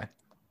probably an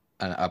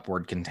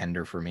upward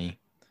contender for me.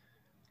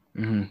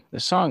 The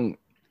song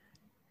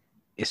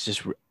it's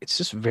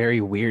just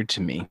very weird to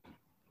me,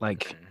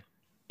 like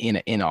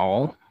in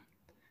all,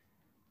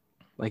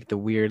 like the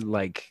weird,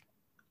 like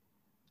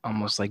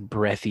almost like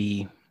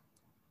breathy,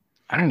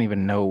 I don't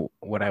even know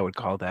what I would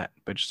call that,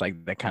 but just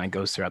like that kind of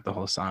goes throughout the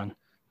whole song.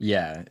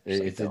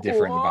 It's like a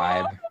different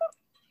vibe.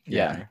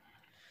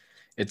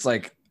 It's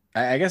like,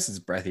 I guess it's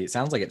breathy. It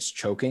sounds like it's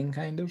choking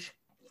kind of.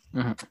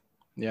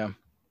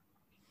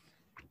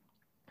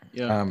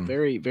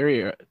 Very,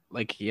 very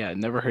like,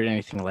 never heard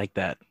anything like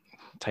that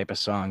type of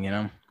song, you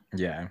know?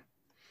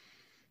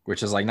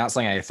 Which is like not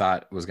something I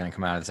thought was going to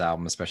come out of this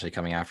album, especially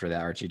coming after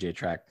that RTJ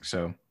track.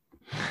 So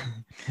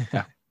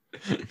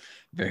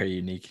very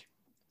unique.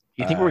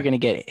 You think we're going to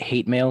get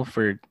hate mail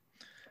for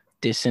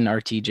dissing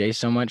RTJ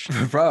so much?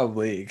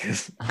 Probably,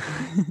 because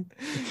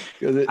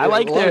I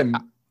like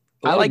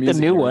the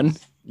new one.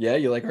 Yeah,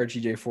 you like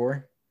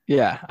RTJ4?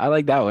 Yeah, I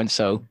like that one.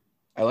 So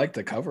I like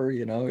the cover,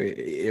 you know,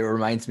 it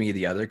reminds me of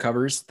the other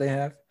covers they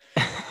have,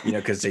 you know,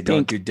 because they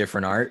don't do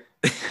different art.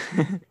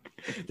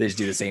 They just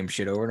do the same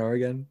shit over and over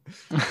again.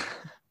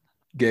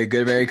 Good,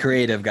 very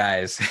creative,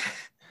 guys.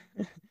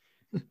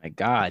 My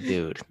God,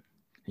 dude.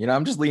 You know,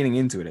 I'm just leaning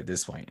into it at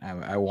this point.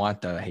 I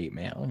want the hate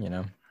mail, you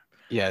know.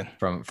 Yeah.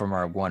 From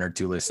our one or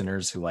two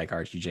listeners who like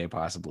RTJ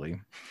possibly.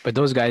 But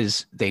those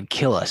guys, they'd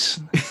kill us.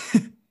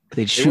 They'd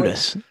They shoot would.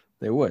 us.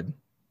 They would.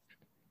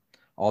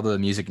 All the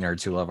music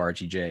nerds who love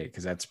RTJ,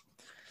 because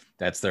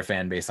that's their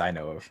fan base I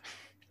know of.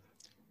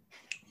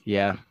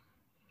 Yeah.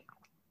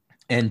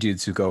 And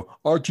dudes who go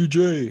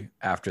RTJ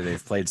after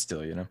they've played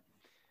still, you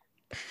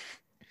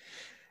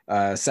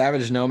know.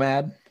 Savage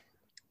Nomad.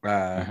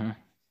 I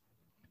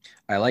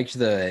liked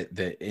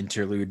the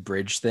interlude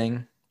bridge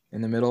thing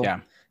in the middle. Yeah.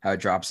 How it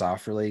drops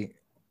off really,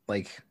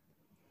 like,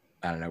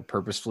 I don't know,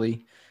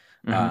 purposefully,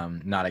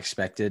 not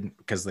expected,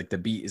 because like the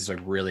beat is like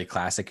really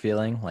classic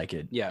feeling. Like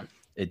it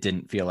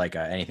didn't feel like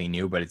anything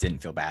new, but it didn't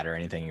feel bad or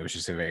anything. It was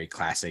just a very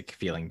classic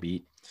feeling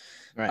beat.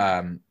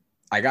 Right.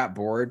 I got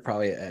bored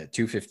probably at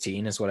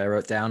 2:15 is what I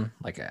wrote down.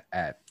 Like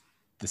at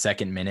the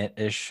second minute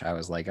ish, I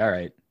was like, all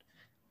right,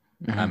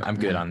 I'm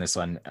good on this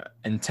one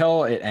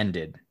until it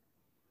ended,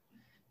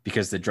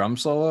 because the drum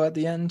solo at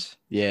the end.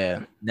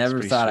 Yeah.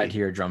 Never thought I'd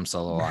hear a drum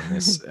solo on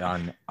this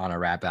on a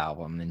rap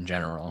album in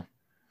general.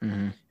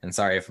 And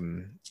sorry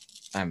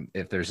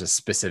if there's a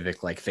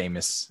specific like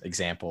famous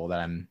example that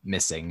I'm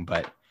missing,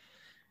 but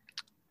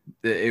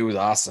it was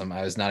awesome.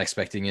 I was not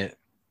expecting it.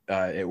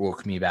 It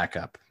woke me back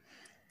up.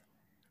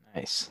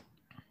 Nice.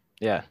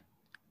 Yeah.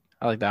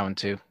 I like that one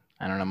too.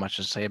 I don't know much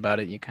to say about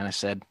it. You kind of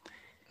said.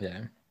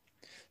 Yeah.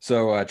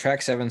 So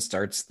track 7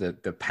 starts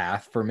the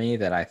path for me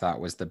that I thought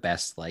was the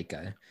best, like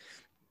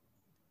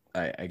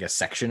I guess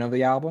section of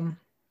the album.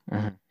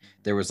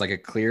 There was like a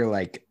clear,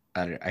 like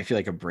I feel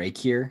like a break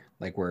here,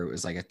 like where it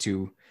was like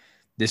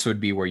this would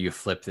be where you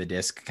flip the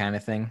disc kind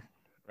of thing.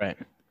 Right.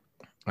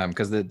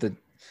 Because the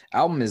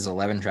album is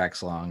 11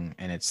 tracks long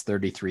and it's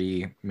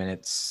 33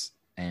 minutes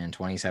and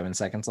 27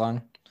 seconds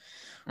long,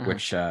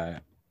 which I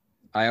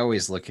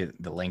always look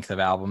at the length of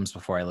albums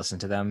before I listen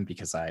to them,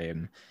 because I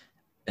am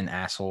an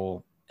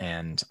asshole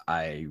and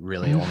I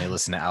really only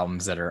listen to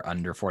albums that are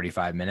under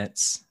 45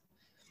 minutes,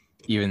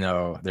 even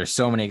though there's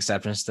so many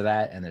exceptions to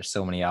that. And there's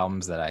so many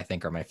albums that I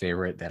think are my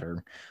favorite that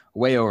are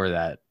way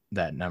over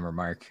that number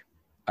mark.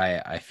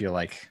 I feel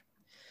like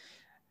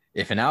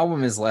if an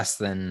album is less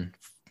than,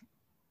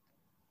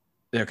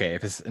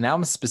 if it's an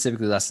album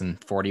specifically less than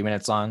 40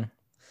 minutes long,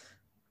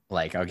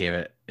 like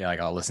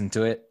I'll listen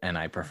to it, and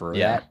I prefer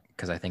that,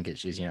 because I think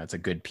it's just, it's a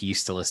good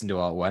piece to listen to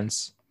all at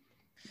once.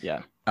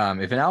 Yeah.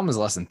 If an album is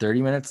less than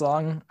 30 minutes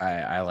long,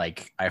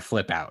 I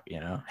flip out,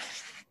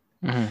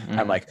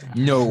 I'm like,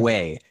 no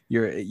way,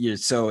 you're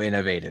so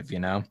innovative,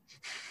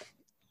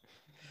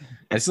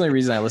 That's the only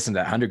reason I listened to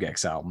that 100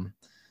 Gex album.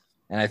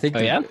 And I think,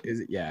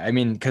 I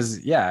mean,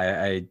 because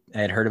I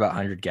had heard about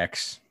 100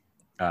 Gex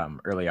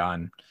early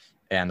on,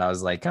 and I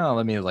was like, oh,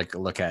 let me like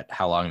look at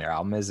how long their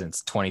album is, and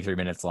it's 23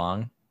 minutes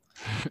long.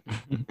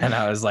 And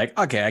I was like,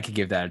 okay, I could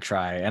give that a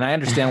try. And I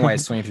understand why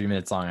it's 23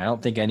 minutes long. I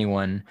don't think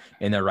anyone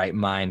in their right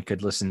mind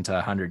could listen to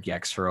 100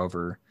 Gex for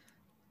over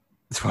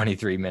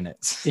 23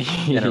 minutes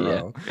in a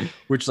row,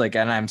 which, like,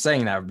 and I'm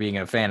saying that being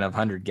a fan of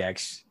 100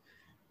 Gex.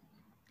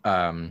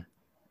 No,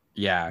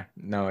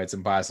 it's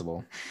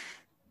impossible.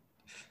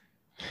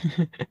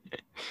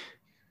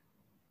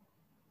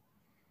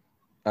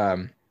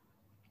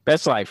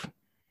 Best Life.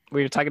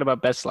 We were talking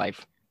about Best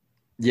Life.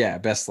 Yeah,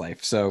 Best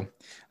Life. So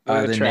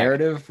the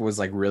narrative was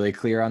like really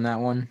clear on that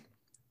one.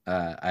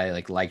 I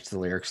liked the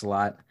lyrics a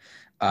lot.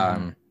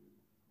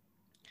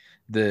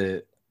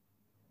 The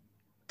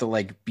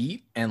like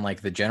beat and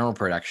like the general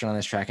production on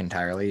this track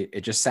entirely,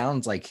 it just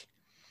sounds like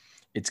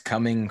it's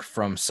coming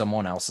from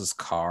someone else's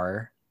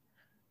car,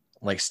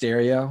 like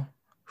stereo,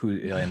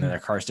 and their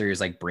car stereo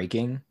is like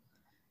breaking.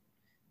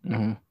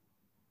 I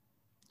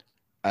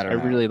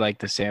really like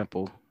the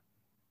sample.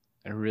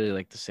 I really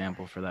like the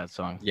sample for that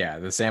song. Yeah,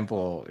 the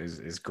sample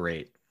is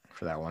great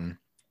for that one.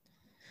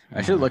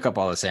 I should look up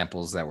all the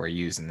samples that were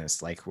used in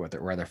this, like where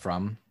they're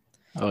from.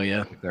 Oh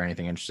yeah, if they're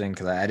anything interesting,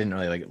 because I didn't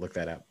really look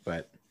that up,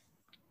 but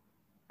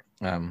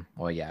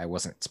I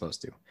wasn't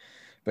supposed to.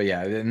 But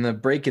yeah, in the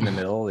break in the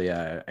middle,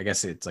 I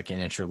guess it's like an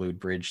interlude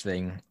bridge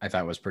thing, I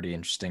thought was pretty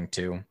interesting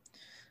too.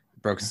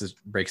 Breaks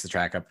the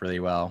track up really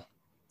well,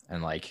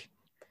 and like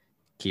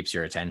keeps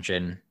your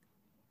attention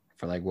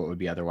for like what would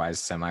be otherwise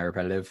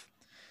semi-repetitive.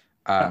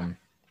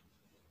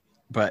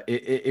 But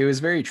it was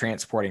very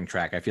transporting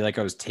track. I feel like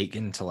I was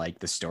taken to like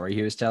the story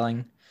he was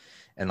telling,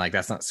 and like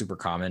that's not super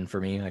common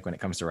for me, like when it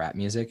comes to rap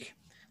music.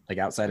 Like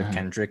outside of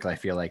Kendrick, I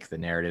feel like the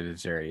narrative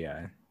is very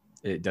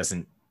it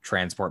doesn't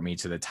transport me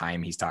to the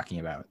time he's talking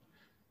about,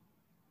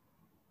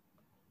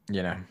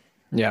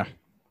 Yeah.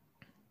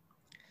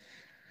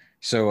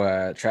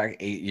 So track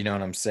 8, you know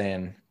what I'm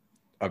saying,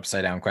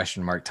 upside down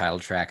question mark title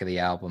track of the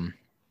album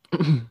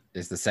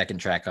is the second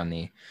track on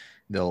the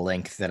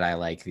length that I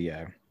like,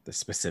 the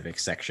specific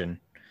section.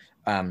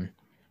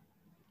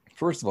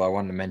 First of all, I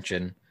wanted to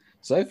mention,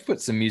 so I've put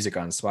some music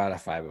on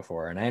Spotify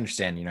before, and I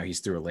understand,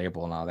 he's through a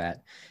label and all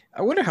that.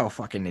 I wonder how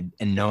fucking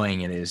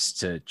annoying it is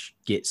to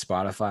get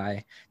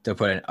Spotify to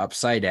put an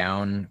upside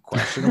down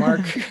question mark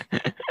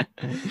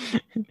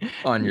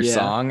on your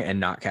song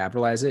and not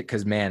capitalize it.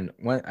 Because man,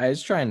 when I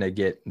was trying to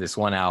get this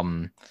one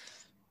album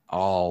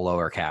all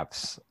lower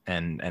caps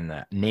and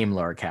the name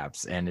lower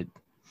caps, and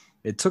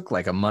it took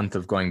like a month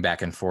of going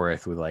back and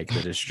forth with like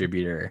the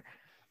distributor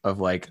of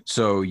like,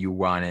 so you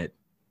want it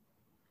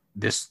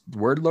this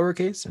word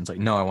lowercase? And it's like,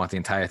 no, I want the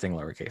entire thing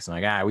lowercase.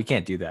 I'm like, we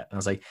can't do that. And I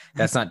was like,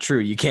 that's not true.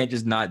 You can't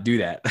just not do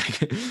that.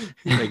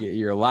 Like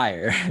you're a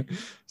liar.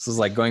 So it's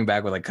like going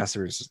back with like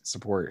customer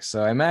support.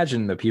 So I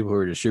imagine the people who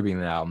were distributing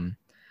the album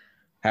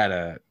had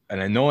an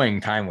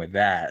annoying time with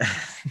that.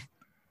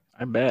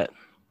 I bet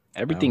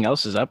everything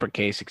else is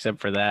uppercase except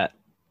for that.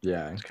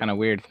 Yeah, it's kind of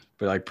weird.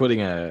 But like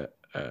putting a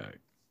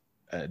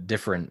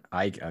different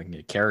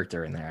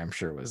character in there, I'm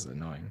sure was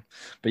annoying.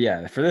 But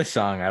yeah, for this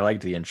song, I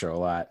liked the intro a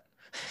lot.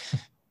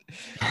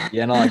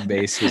 The analog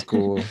bass was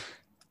cool.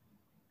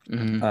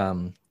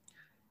 Mm-hmm.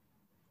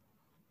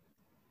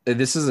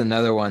 This is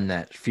another one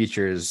that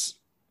features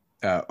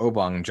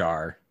Obong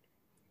Jar.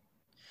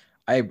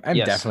 I'm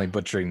definitely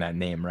butchering that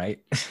name, right?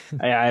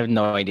 I have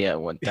no idea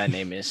what that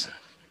name is. I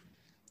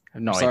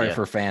have no idea. Sorry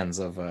for fans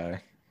of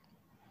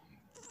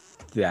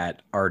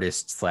that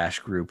artist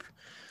 / group.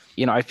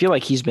 You know, I feel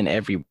like he's been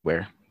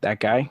everywhere. That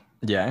guy.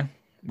 Yeah.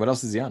 What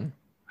else is he on?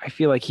 I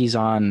feel like he's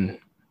on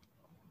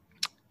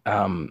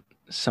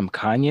some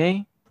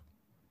Kanye.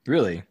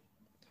 Really?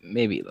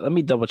 Maybe. Let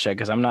me double check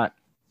because I'm not.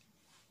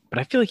 But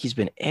I feel like he's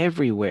been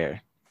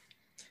everywhere.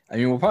 I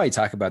mean, we'll probably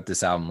talk about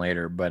this album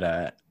later,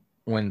 but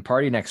when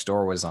Party Next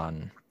Door was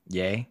on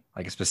Ye,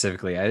 like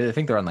specifically, I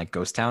think they're on like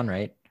Ghost Town,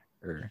 right?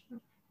 Or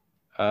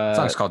the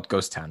song's called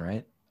Ghost Town,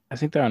 right? I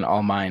think they're on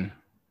All Mine.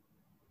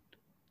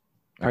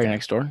 Party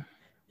Next Door.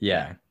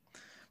 Yeah.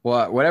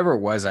 Well, whatever it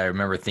was, I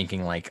remember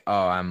thinking like,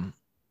 oh,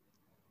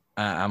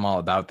 I'm all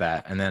about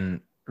that. And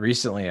then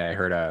recently I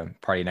heard a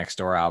Party Next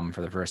Door album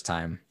for the first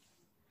time.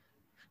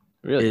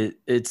 Really?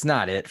 It's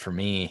not it for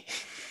me.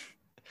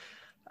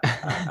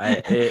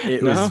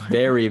 It was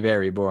very,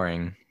 very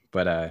boring.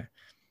 But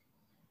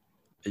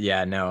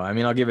yeah, no. I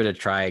mean, I'll give it a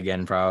try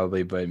again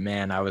probably. But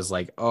man, I was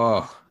like,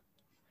 oh,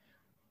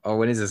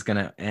 when is this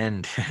gonna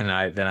end? And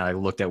I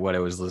looked at what I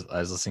was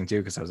listening to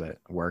because I was at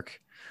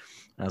work.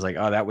 And I was like,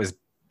 oh, that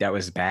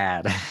was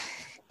bad.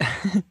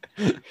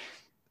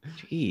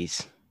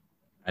 Jeez.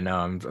 I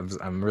know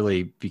I'm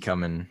really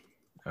becoming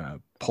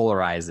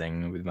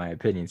polarizing with my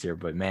opinions here,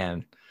 but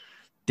man,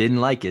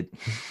 didn't like it.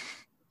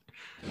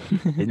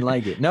 Didn't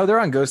like it. No, they're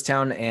on Ghost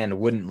Town and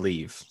Wouldn't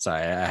Leave.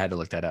 Sorry, I had to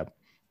look that up.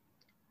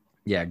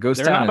 Yeah,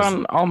 Ghost Town. They're not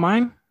on All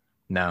Mine?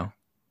 No.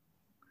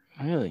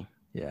 Really?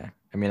 Yeah.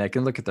 I mean, I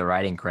can look at the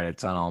writing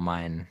credits on All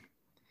Mine,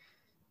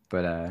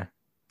 but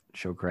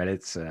show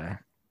credits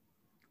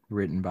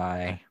written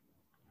by.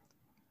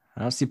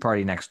 I don't see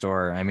Party Next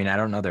Door. I mean, I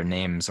don't know their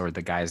names or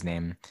the guy's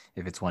name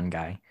if it's one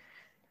guy.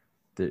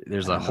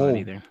 There's a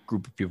whole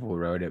group of people who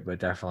wrote it, but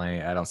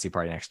definitely I don't see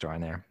Party Next Door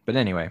on there. But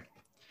anyway,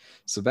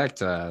 so back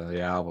to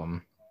the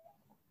album.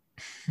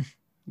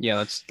 Yeah,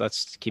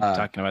 let's keep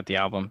talking about the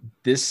album.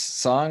 This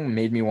song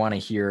made me want to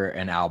hear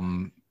an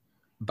album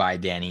by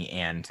Danny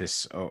and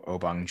this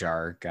Obong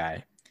Jar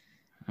guy.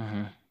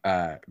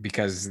 Mm-hmm.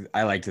 Because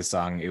I liked this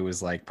song. It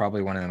was like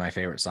probably one of my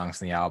favorite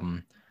songs in the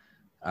album.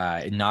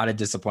 Not a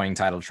disappointing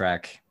title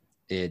track.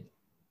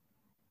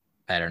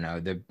 I don't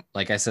know.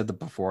 Like I said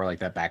before, like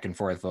that back and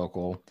forth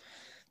vocal,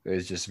 it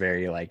was just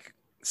very like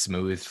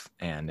smooth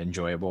and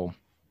enjoyable.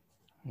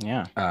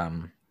 Yeah.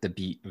 The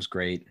beat was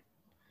great.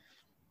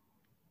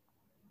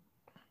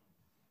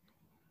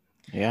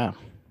 Yeah.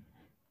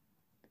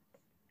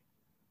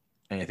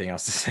 Anything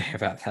else to say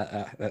about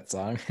that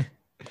song?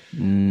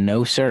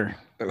 No, sir.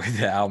 With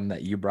the album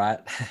that you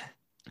brought.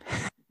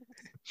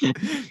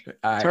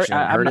 I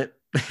heard it.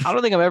 I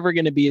don't think I'm ever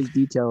going to be as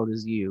detailed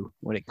as you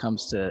when it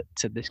comes to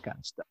this kind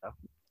of stuff.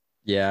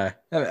 Yeah.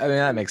 I mean,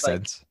 that makes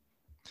sense.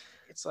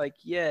 It's like,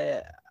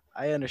 yeah,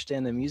 I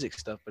understand the music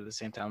stuff, but at the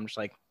same time, I'm just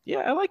like,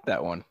 yeah, I like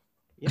that one.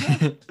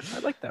 Yeah, I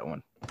like that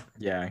one.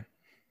 Yeah.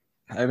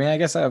 I mean, I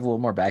guess I have a little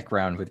more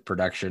background with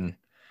production,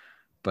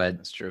 but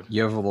that's true.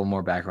 You have a little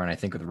more background, I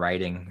think, with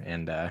writing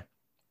and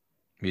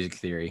music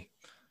theory.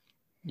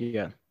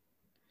 Yeah.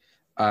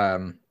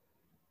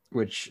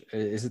 Which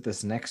is it?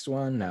 This next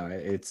one? No,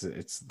 it's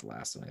the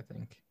last one, I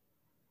think.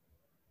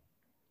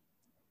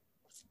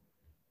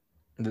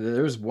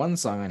 There was one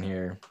song on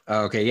here.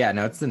 Oh, okay, yeah,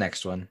 no, it's the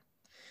next one.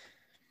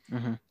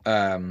 Mm-hmm.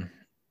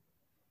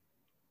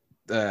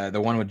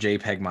 The one with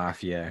JPEG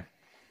Mafia.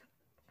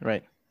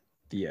 Right.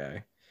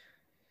 The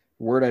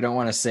word I don't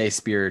want to say,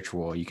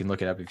 spiritual. You can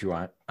look it up if you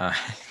want.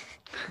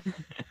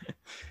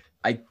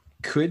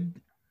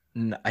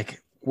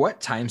 What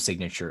time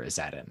signature is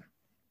that in?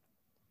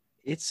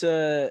 It's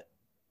I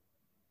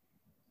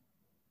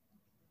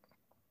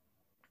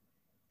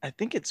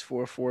think it's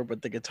 4/4,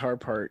 but the guitar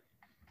part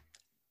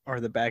or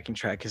the backing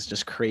track is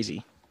just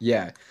crazy.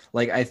 Yeah,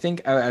 like I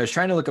think I was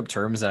trying to look up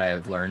terms that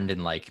I've learned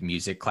in like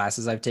music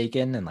classes I've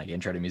taken and like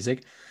intro to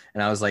music,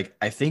 and I was like,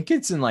 I think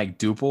it's in like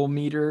duple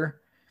meter,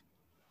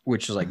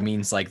 which like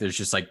means like there's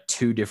just like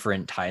two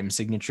different time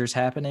signatures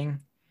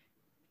happening.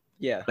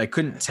 Yeah, but I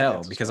couldn't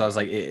tell because I was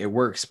like, it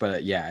works,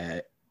 but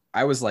yeah,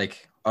 I was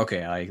like,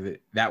 okay,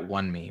 like that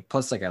won me.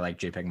 Plus, like I like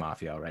JPEG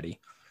Mafia already.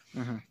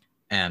 Mm-hmm.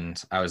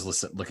 and I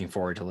was looking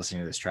forward to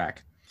listening to this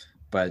track.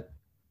 But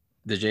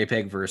the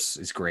JPEG verse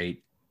is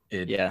great.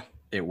 It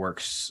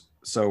works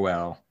so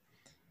well.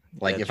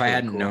 Like if I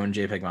hadn't known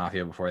JPEG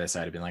Mafia before this,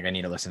 I'd have been like, I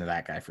need to listen to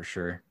that guy for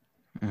sure.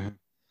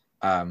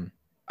 Mm-hmm.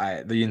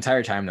 The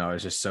entire time though, I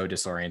was just so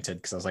disoriented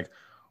because I was like,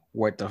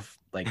 what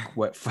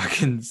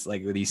fucking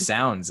like these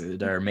sounds,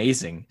 they're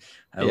amazing.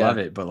 I love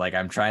it, but like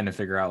I'm trying to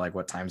figure out like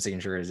what time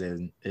signature it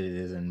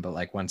is in. But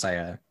like once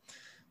I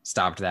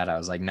stopped that, I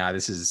was like, nah,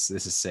 this is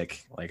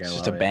sick. Like it's I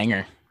just love a it.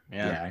 banger.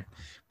 Yeah,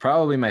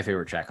 probably my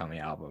favorite track on the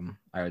album,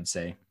 I would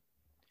say.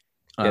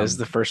 This is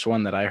the first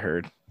one that I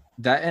heard.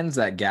 That ends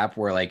that gap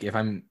where like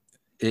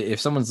if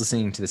someone's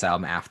listening to this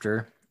album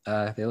after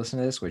they listen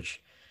to this,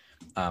 which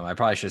I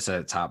probably should have said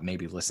at the top,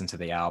 maybe listen to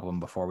the album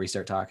before we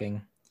start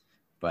talking.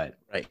 But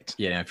right,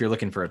 if you're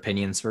looking for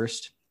opinions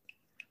first,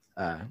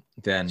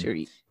 then sure.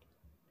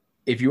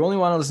 If you only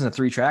want to listen to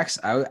 3 tracks,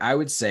 I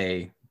would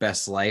say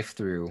Best Life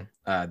through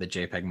the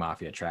JPEG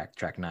Mafia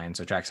track 9.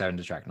 So track 7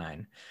 to track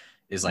 9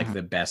 is like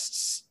the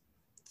best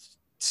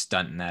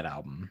stunt in that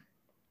album.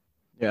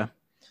 Yeah.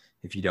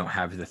 If you don't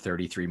have the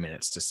 33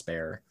 minutes to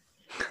spare.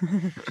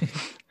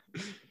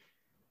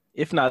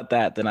 If not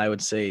that, then I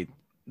would say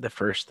the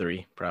first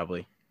 3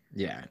 probably.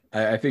 Yeah,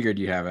 I figured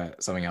you'd have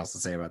something else to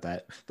say about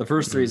that. The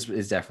first 3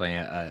 is definitely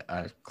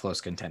a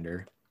close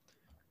contender.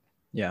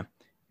 Yeah.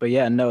 But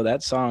yeah, no,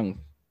 that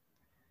song,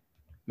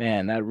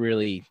 man, that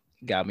really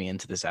got me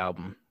into this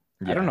album.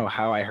 Yeah. I don't know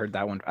how I heard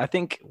that one. I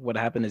think what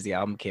happened is the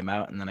album came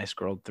out and then I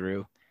scrolled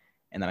through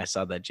and then I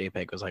saw that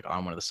JPEG was like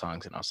on one of the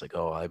songs and I was like,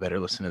 oh, I better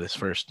listen to this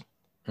first.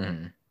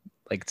 Mm-hmm.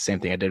 Like the same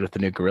thing I did with the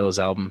new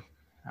Gorillaz album.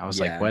 I was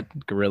like, what?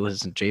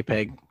 Gorillaz and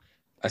JPEG?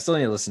 I still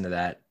need to listen to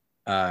that.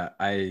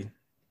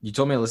 You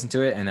told me to listen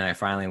to it and then I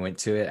finally went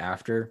to it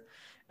after.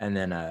 And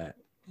then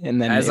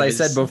as I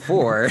said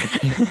before,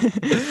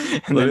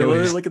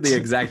 look at the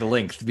exact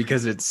length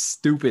because it's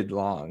stupid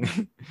long.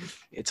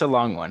 It's a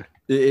long one.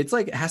 It's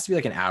like, it has to be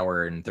like an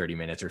hour and 30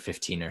 minutes or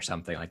 15 or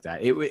something like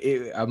that.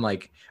 I'm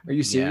like, are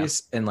you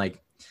serious? Yeah. And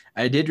like,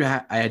 I did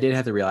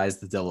have to realize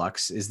the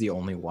deluxe is the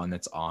only one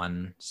that's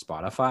on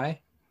Spotify.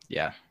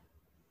 Yeah.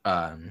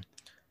 Not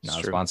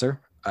a sponsor.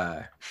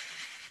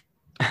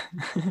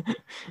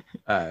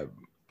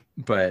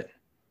 But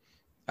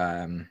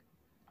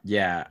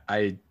yeah,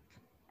 I'm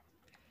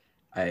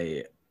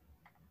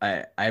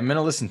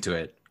gonna listen to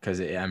it because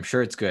I'm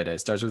sure it's good. It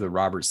starts with a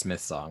Robert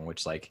Smith song,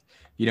 which like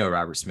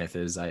Robert Smith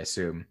is, I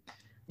assume.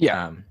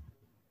 Yeah.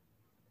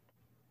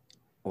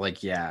 I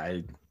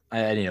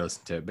need to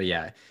listen to it, but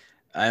yeah,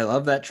 I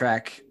love that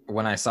track.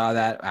 When I saw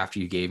that after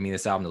you gave me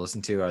this album to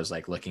listen to, I was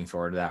like looking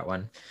forward to that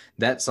one.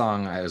 That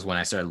song was when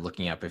I started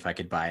looking up if I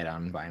could buy it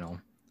on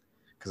vinyl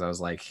because I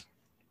was like,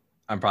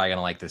 I'm probably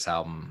gonna like this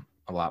album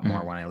a lot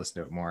more when I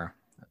listen to it more.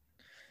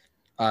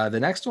 The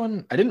next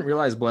one, I didn't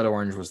realize Blood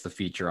Orange was the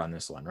feature on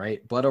this one,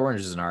 right? Blood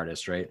Orange is an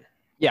artist, right?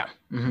 Yeah.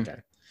 Mm-hmm. Okay.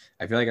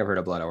 I feel like I've heard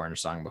a Blood Orange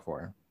song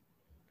before.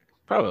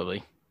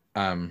 Probably.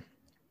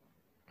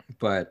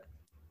 But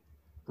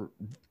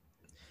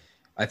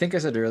I think I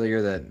said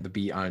earlier that the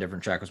beat on a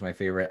different track was my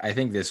favorite. I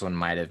think this one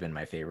might have been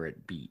my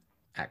favorite beat,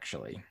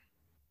 actually.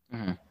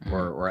 Mm-hmm.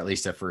 Or at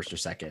least at first or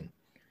second.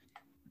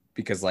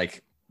 Because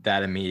like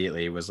that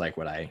immediately was like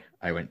what I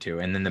went to.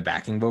 And then the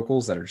backing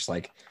vocals that are just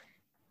like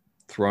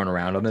thrown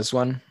around on this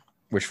one,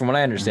 which from what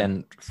I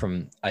understand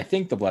from I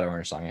think the Blood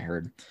Orange song I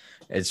heard,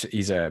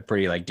 he's a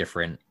pretty like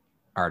different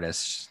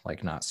artist,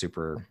 like not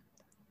super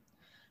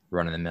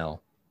run of the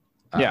mill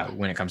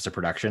when it comes to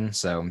production.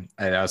 So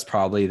that was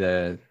probably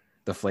the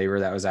flavor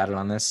that was added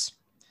on this.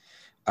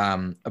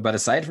 But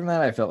aside from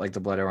that, I felt like the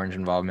Blood Orange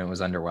involvement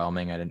was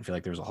underwhelming. I didn't feel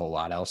like there was a whole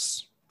lot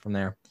else from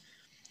there.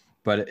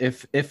 But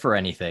if for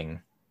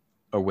anything,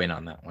 a win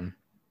on that one.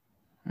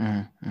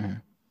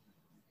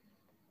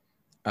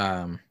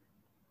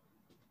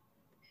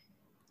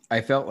 I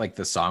felt like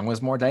the song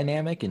was more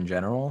dynamic in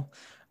general.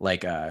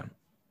 Like, I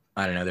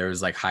don't know, there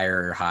was like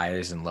higher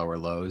highs and lower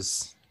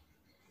lows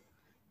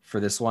for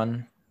this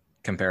one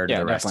compared to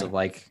the rest of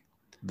like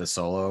the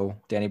solo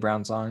Danny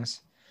Brown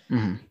songs.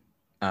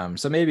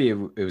 So maybe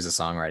it was a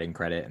songwriting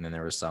credit and then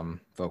there was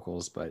some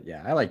vocals, but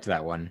yeah, I liked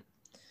that one.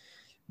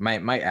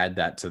 Might add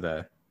that to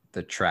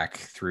the track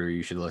through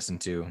you should listen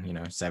to,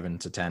 7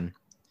 to 10.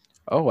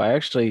 Oh, I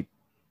actually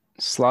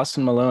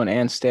Slauson Malone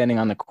and Standing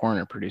on the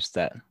Corner produced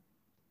that.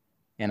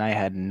 And I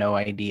had no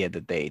idea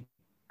that they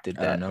did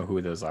that. I don't know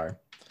who those are.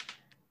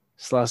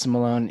 Slauson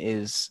Malone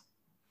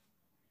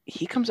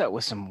he comes out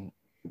with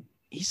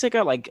he's like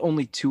got like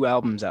only 2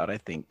 albums out, I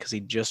think, because he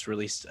just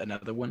released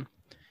another one.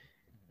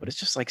 But it's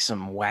just like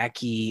some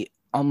wacky,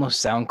 almost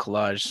sound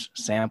collage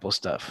sample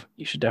stuff.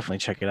 You should definitely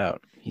check it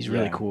out. He's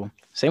really cool.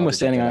 Same with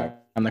Standing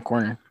on the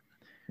Corner.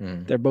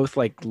 They're both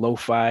like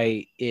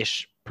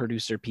lo-fi-ish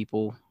producer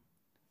people.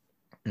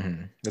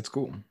 That's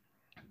cool.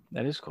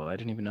 That is cool. I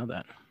didn't even know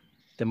that.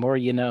 The more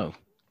you know.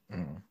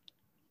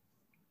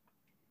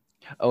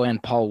 Oh,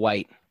 and Paul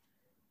White.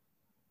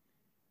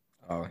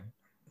 Oh,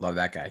 love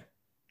that guy.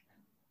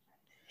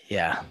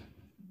 Yeah.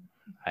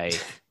 I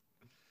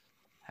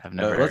I've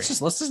never heard.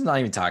 Let's just not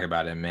even talk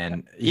about him,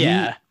 man.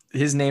 Yeah.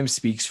 His name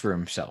speaks for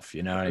himself.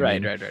 You know what I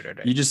Right, mean?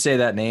 right. You just say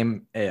that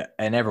name,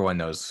 and everyone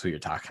knows who you're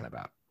talking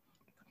about.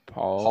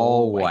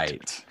 Paul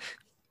White.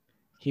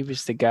 He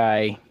was the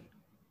guy.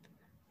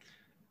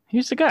 He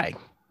was the guy.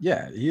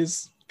 Yeah, he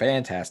is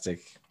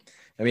fantastic.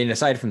 I mean,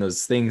 aside from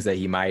those things that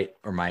he might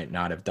or might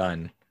not have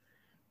done,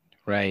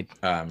 Right.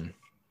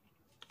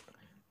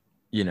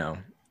 You know,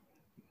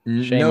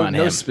 Shame on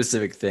no him.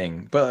 specific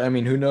thing. But I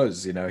mean, who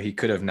knows? You know, he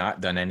could have not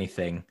done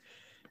anything,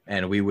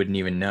 and we wouldn't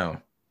even know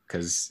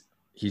because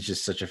he's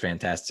just such a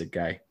fantastic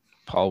guy.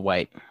 Paul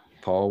White.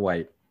 Paul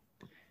White.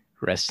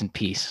 Rest in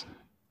peace.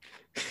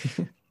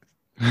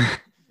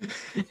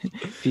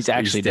 If he's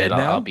actually dead dead,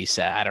 now? I'll be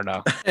sad. I don't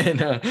know. I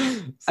know.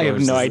 I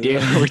have no idea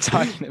who we're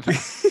talking about.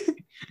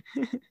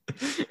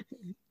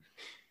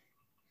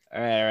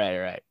 All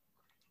right.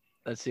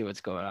 Let's see what's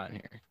going on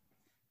here.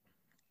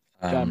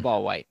 John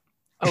Paul White.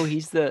 Oh,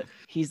 he's the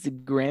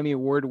Grammy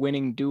Award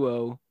winning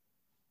duo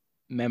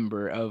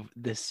member of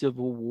the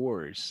Civil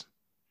Wars.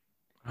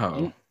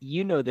 Oh,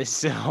 You know the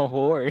Civil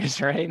Wars,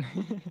 right?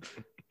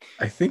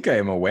 I think I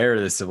am aware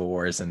of the Civil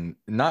Wars and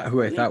not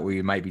who I thought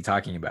we might be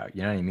talking about.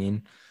 You know what I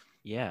mean?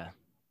 Yeah.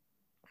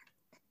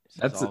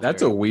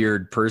 That's a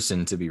weird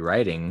person to be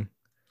writing,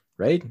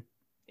 right?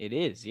 It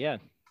is, yeah.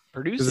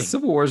 Because Producing. the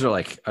Civil Wars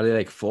are they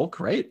like folk,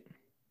 right?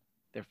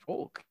 They're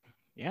folk.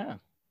 Yeah.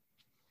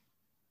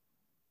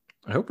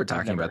 I hope we're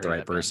talking never about the heard right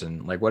that band.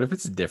 person. Like, what if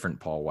it's a different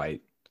Paul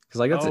White? Because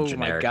like that's a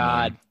generic my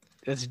God. name.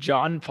 That's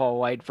John Paul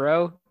White,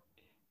 bro.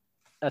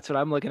 That's what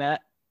I'm looking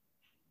at.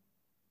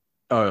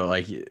 Oh,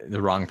 like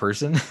the wrong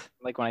person?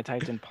 Like when I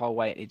typed in Paul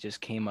White, it just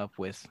came up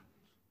with.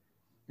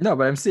 No,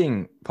 but I'm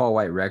seeing Paul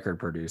White record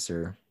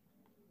producer.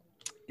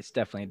 It's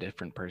definitely a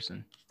different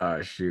person.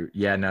 Oh shoot.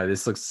 Yeah, no,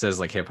 this says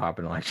like hip hop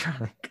and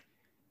electronic.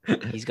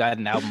 He's got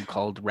an album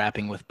called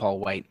Rapping with Paul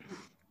White.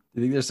 I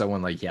think there's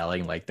someone like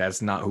yelling like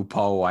that's not who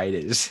Paul White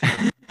is.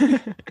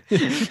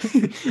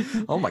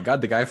 Oh my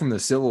God, the guy from the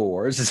Civil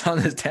Wars is on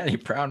this Danny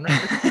Brown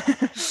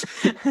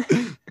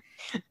record.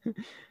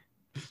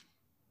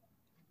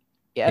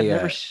 Yeah, I've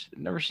Hey,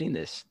 never seen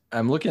this.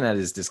 I'm looking at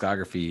his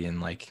discography and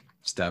like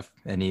stuff,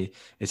 and it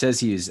says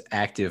he is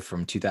active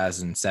from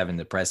 2007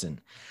 to present.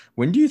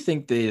 When do you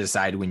think they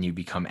decide when you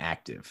become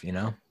active? You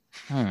know,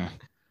 like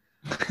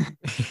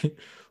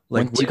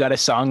once you got a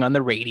song on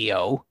the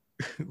radio,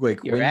 like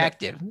you're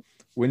active.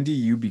 When do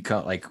you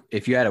become like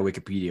if you had a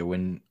Wikipedia?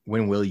 When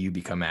will you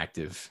become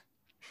active?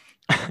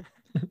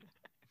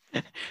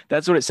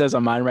 That's what it says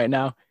on mine right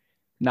now.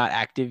 Not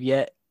active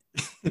yet.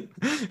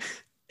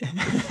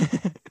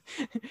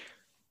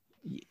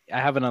 I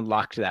haven't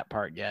unlocked that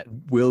part yet.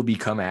 Will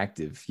become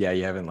active. Yeah,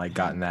 you haven't like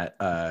gotten that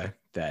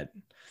that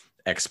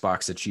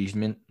Xbox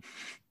achievement.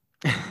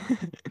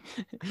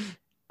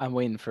 I'm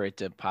waiting for it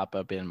to pop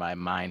up in my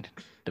mind.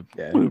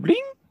 Yeah.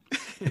 Bling.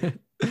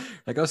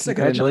 Like I was sick.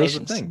 I didn't know that was a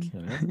Congratulations. thing.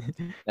 You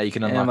know? Now you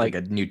can And unlock I'm like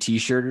a new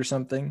T-shirt or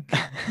something.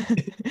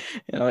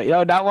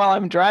 Not while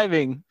I'm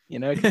driving.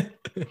 I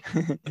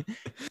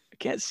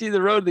can't see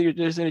the road.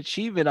 There's an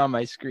achievement on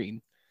my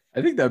screen.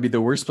 I think that would be the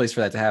worst place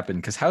for that to happen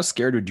because how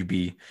scared would you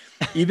be,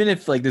 even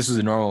if like this was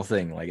a normal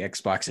thing, like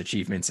Xbox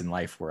achievements in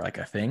life were like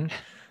a thing.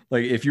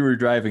 Like if you were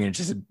driving and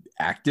just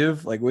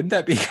active, like wouldn't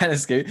that be kind of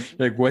scary?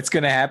 Like what's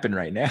gonna happen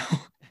right now?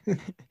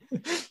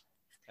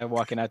 I'm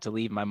walking out to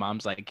leave. My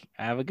mom's like,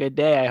 "Have a good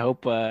day. I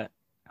hope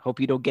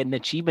you don't get an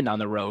achievement on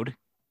the road."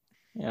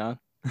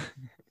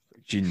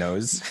 She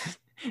knows.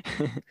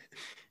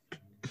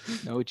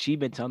 No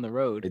achievements on the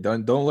road. Hey,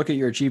 don't look at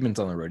your achievements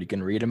on the road. You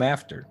can read them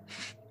after.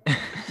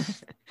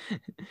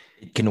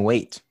 It can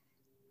wait.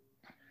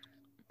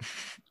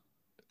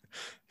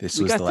 This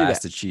was the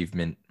last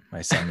achievement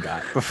my son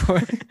got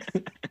before.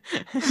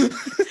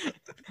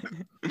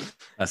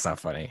 That's not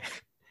funny.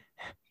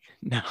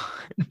 No.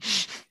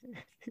 It's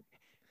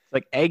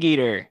like egg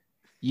eater.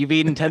 You've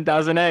eaten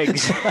 10,000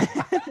 eggs.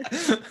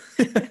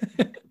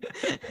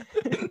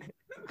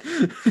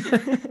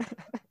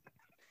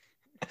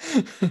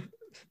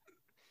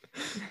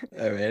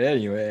 All right.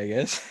 Anyway, I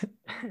guess.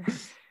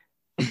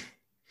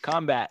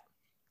 Combat.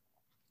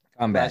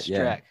 Yeah.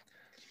 Track.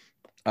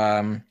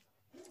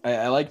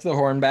 I liked the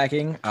horn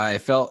backing. I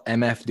felt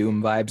MF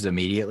Doom vibes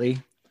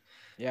immediately.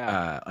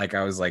 Yeah. Like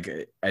I was like,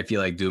 I feel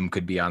like Doom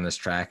could be on this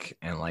track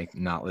and like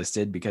not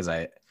listed because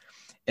I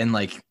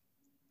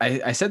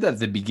said that at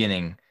the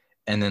beginning,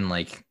 and then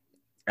like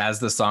as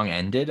the song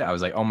ended, I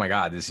was like, oh my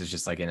God, this is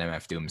just like an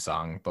MF Doom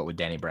song, but with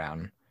Danny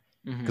Brown.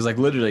 Because like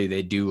literally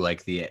they do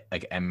like the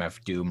like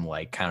MF Doom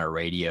like kind of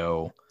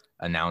radio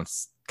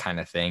announce kind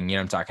of thing. You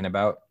know what I'm talking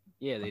about?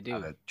 Yeah, they do.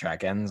 The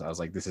track ends. I was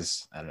like, this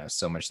is, I don't know,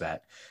 so much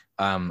that.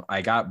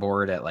 I got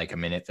bored at like a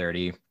minute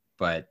 30,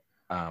 but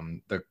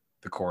the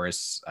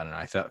chorus, I don't know,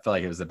 I felt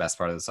like it was the best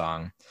part of the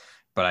song,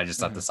 but I just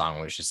thought the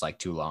song was just like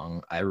too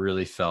long. I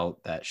really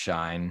felt that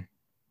Shine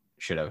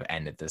should have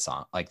ended the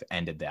song, like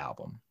ended the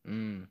album.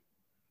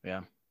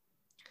 Yeah.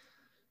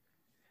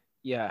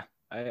 Yeah,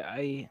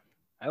 I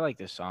like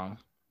this song.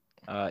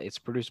 It's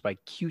produced by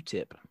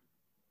Q-Tip.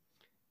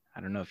 I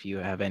don't know if you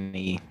have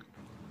any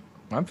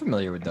I'm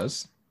familiar with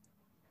those.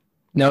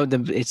 No,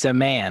 it's a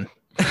man.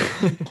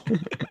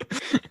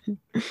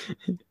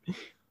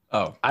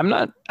 Oh, I'm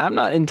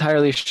not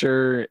entirely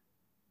sure.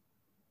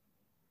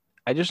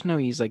 I just know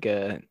he's like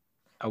a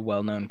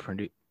well-known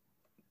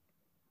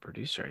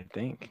producer, I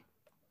think.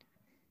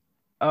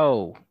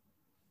 Oh,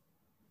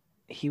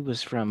 he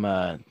was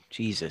from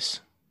Jesus,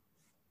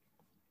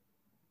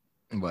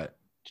 what?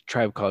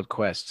 Tribe Called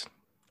Quest.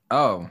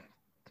 Oh,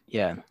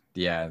 Yeah.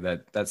 yeah.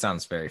 That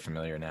sounds very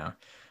familiar now.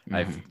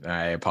 Mhm.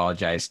 I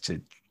apologize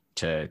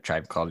to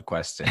Tribe Called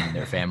Quest and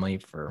their family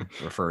for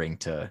referring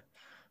to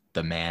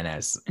the man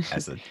as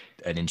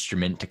an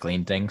instrument to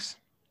clean things.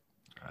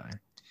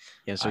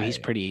 Yeah, so he's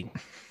pretty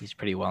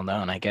well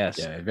known, I guess.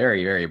 Yeah,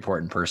 very, very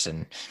important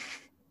person.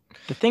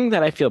 The thing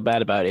that I feel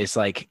bad about is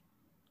like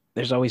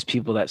there's always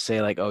people that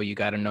say like, oh, you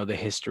got to know the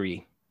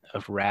history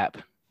of rap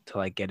to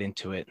like get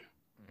into it.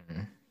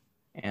 Mhm.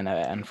 And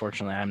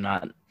unfortunately, I'm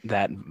not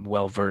that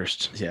well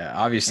versed. Yeah,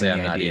 obviously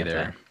I'm not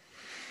either.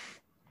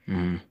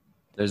 Mm-hmm.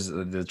 There's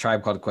the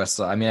Tribe Called Quest.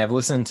 I mean, I've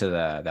listened to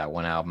that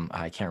one album.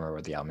 I can't remember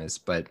what the album is,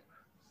 but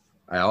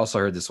I also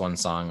heard this one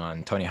song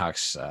on Tony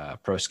Hawk's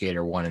Pro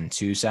Skater 1 and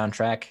 2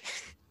 soundtrack.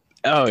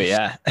 Oh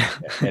yeah.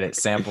 And it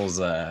samples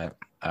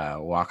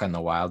Walk on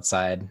the Wild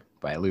Side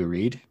by Lou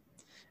Reed.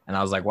 And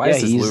I was like, why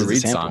is this Lou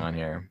Reed song on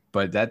here?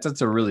 But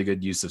that's a really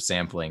good use of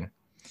sampling.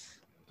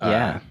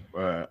 Yeah.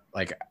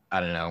 Like, I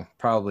don't know,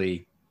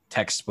 probably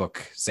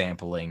textbook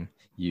sampling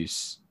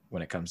use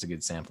when it comes to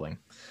good sampling.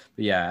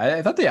 But yeah,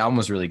 I thought the album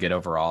was really good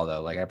overall,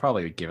 though. Like, I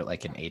probably would give it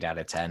like an 8 out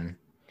of 10.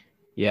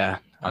 Yeah.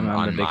 On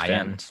my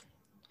end.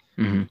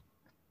 Mm-hmm.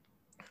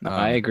 No,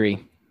 I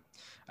agree.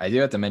 I do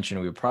have to mention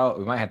we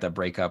might have to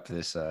break up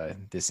this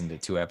into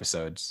 2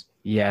 episodes.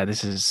 Yeah,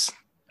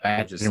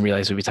 I didn't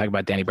realize we'd be talking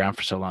about Danny Brown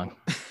for so long.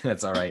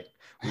 That's all right.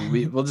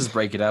 We'll just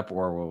break it up,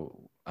 or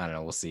I don't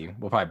know. We'll see.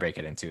 We'll probably break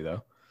it in 2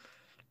 though.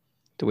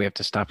 Do we have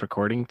to stop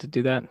recording to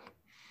do that?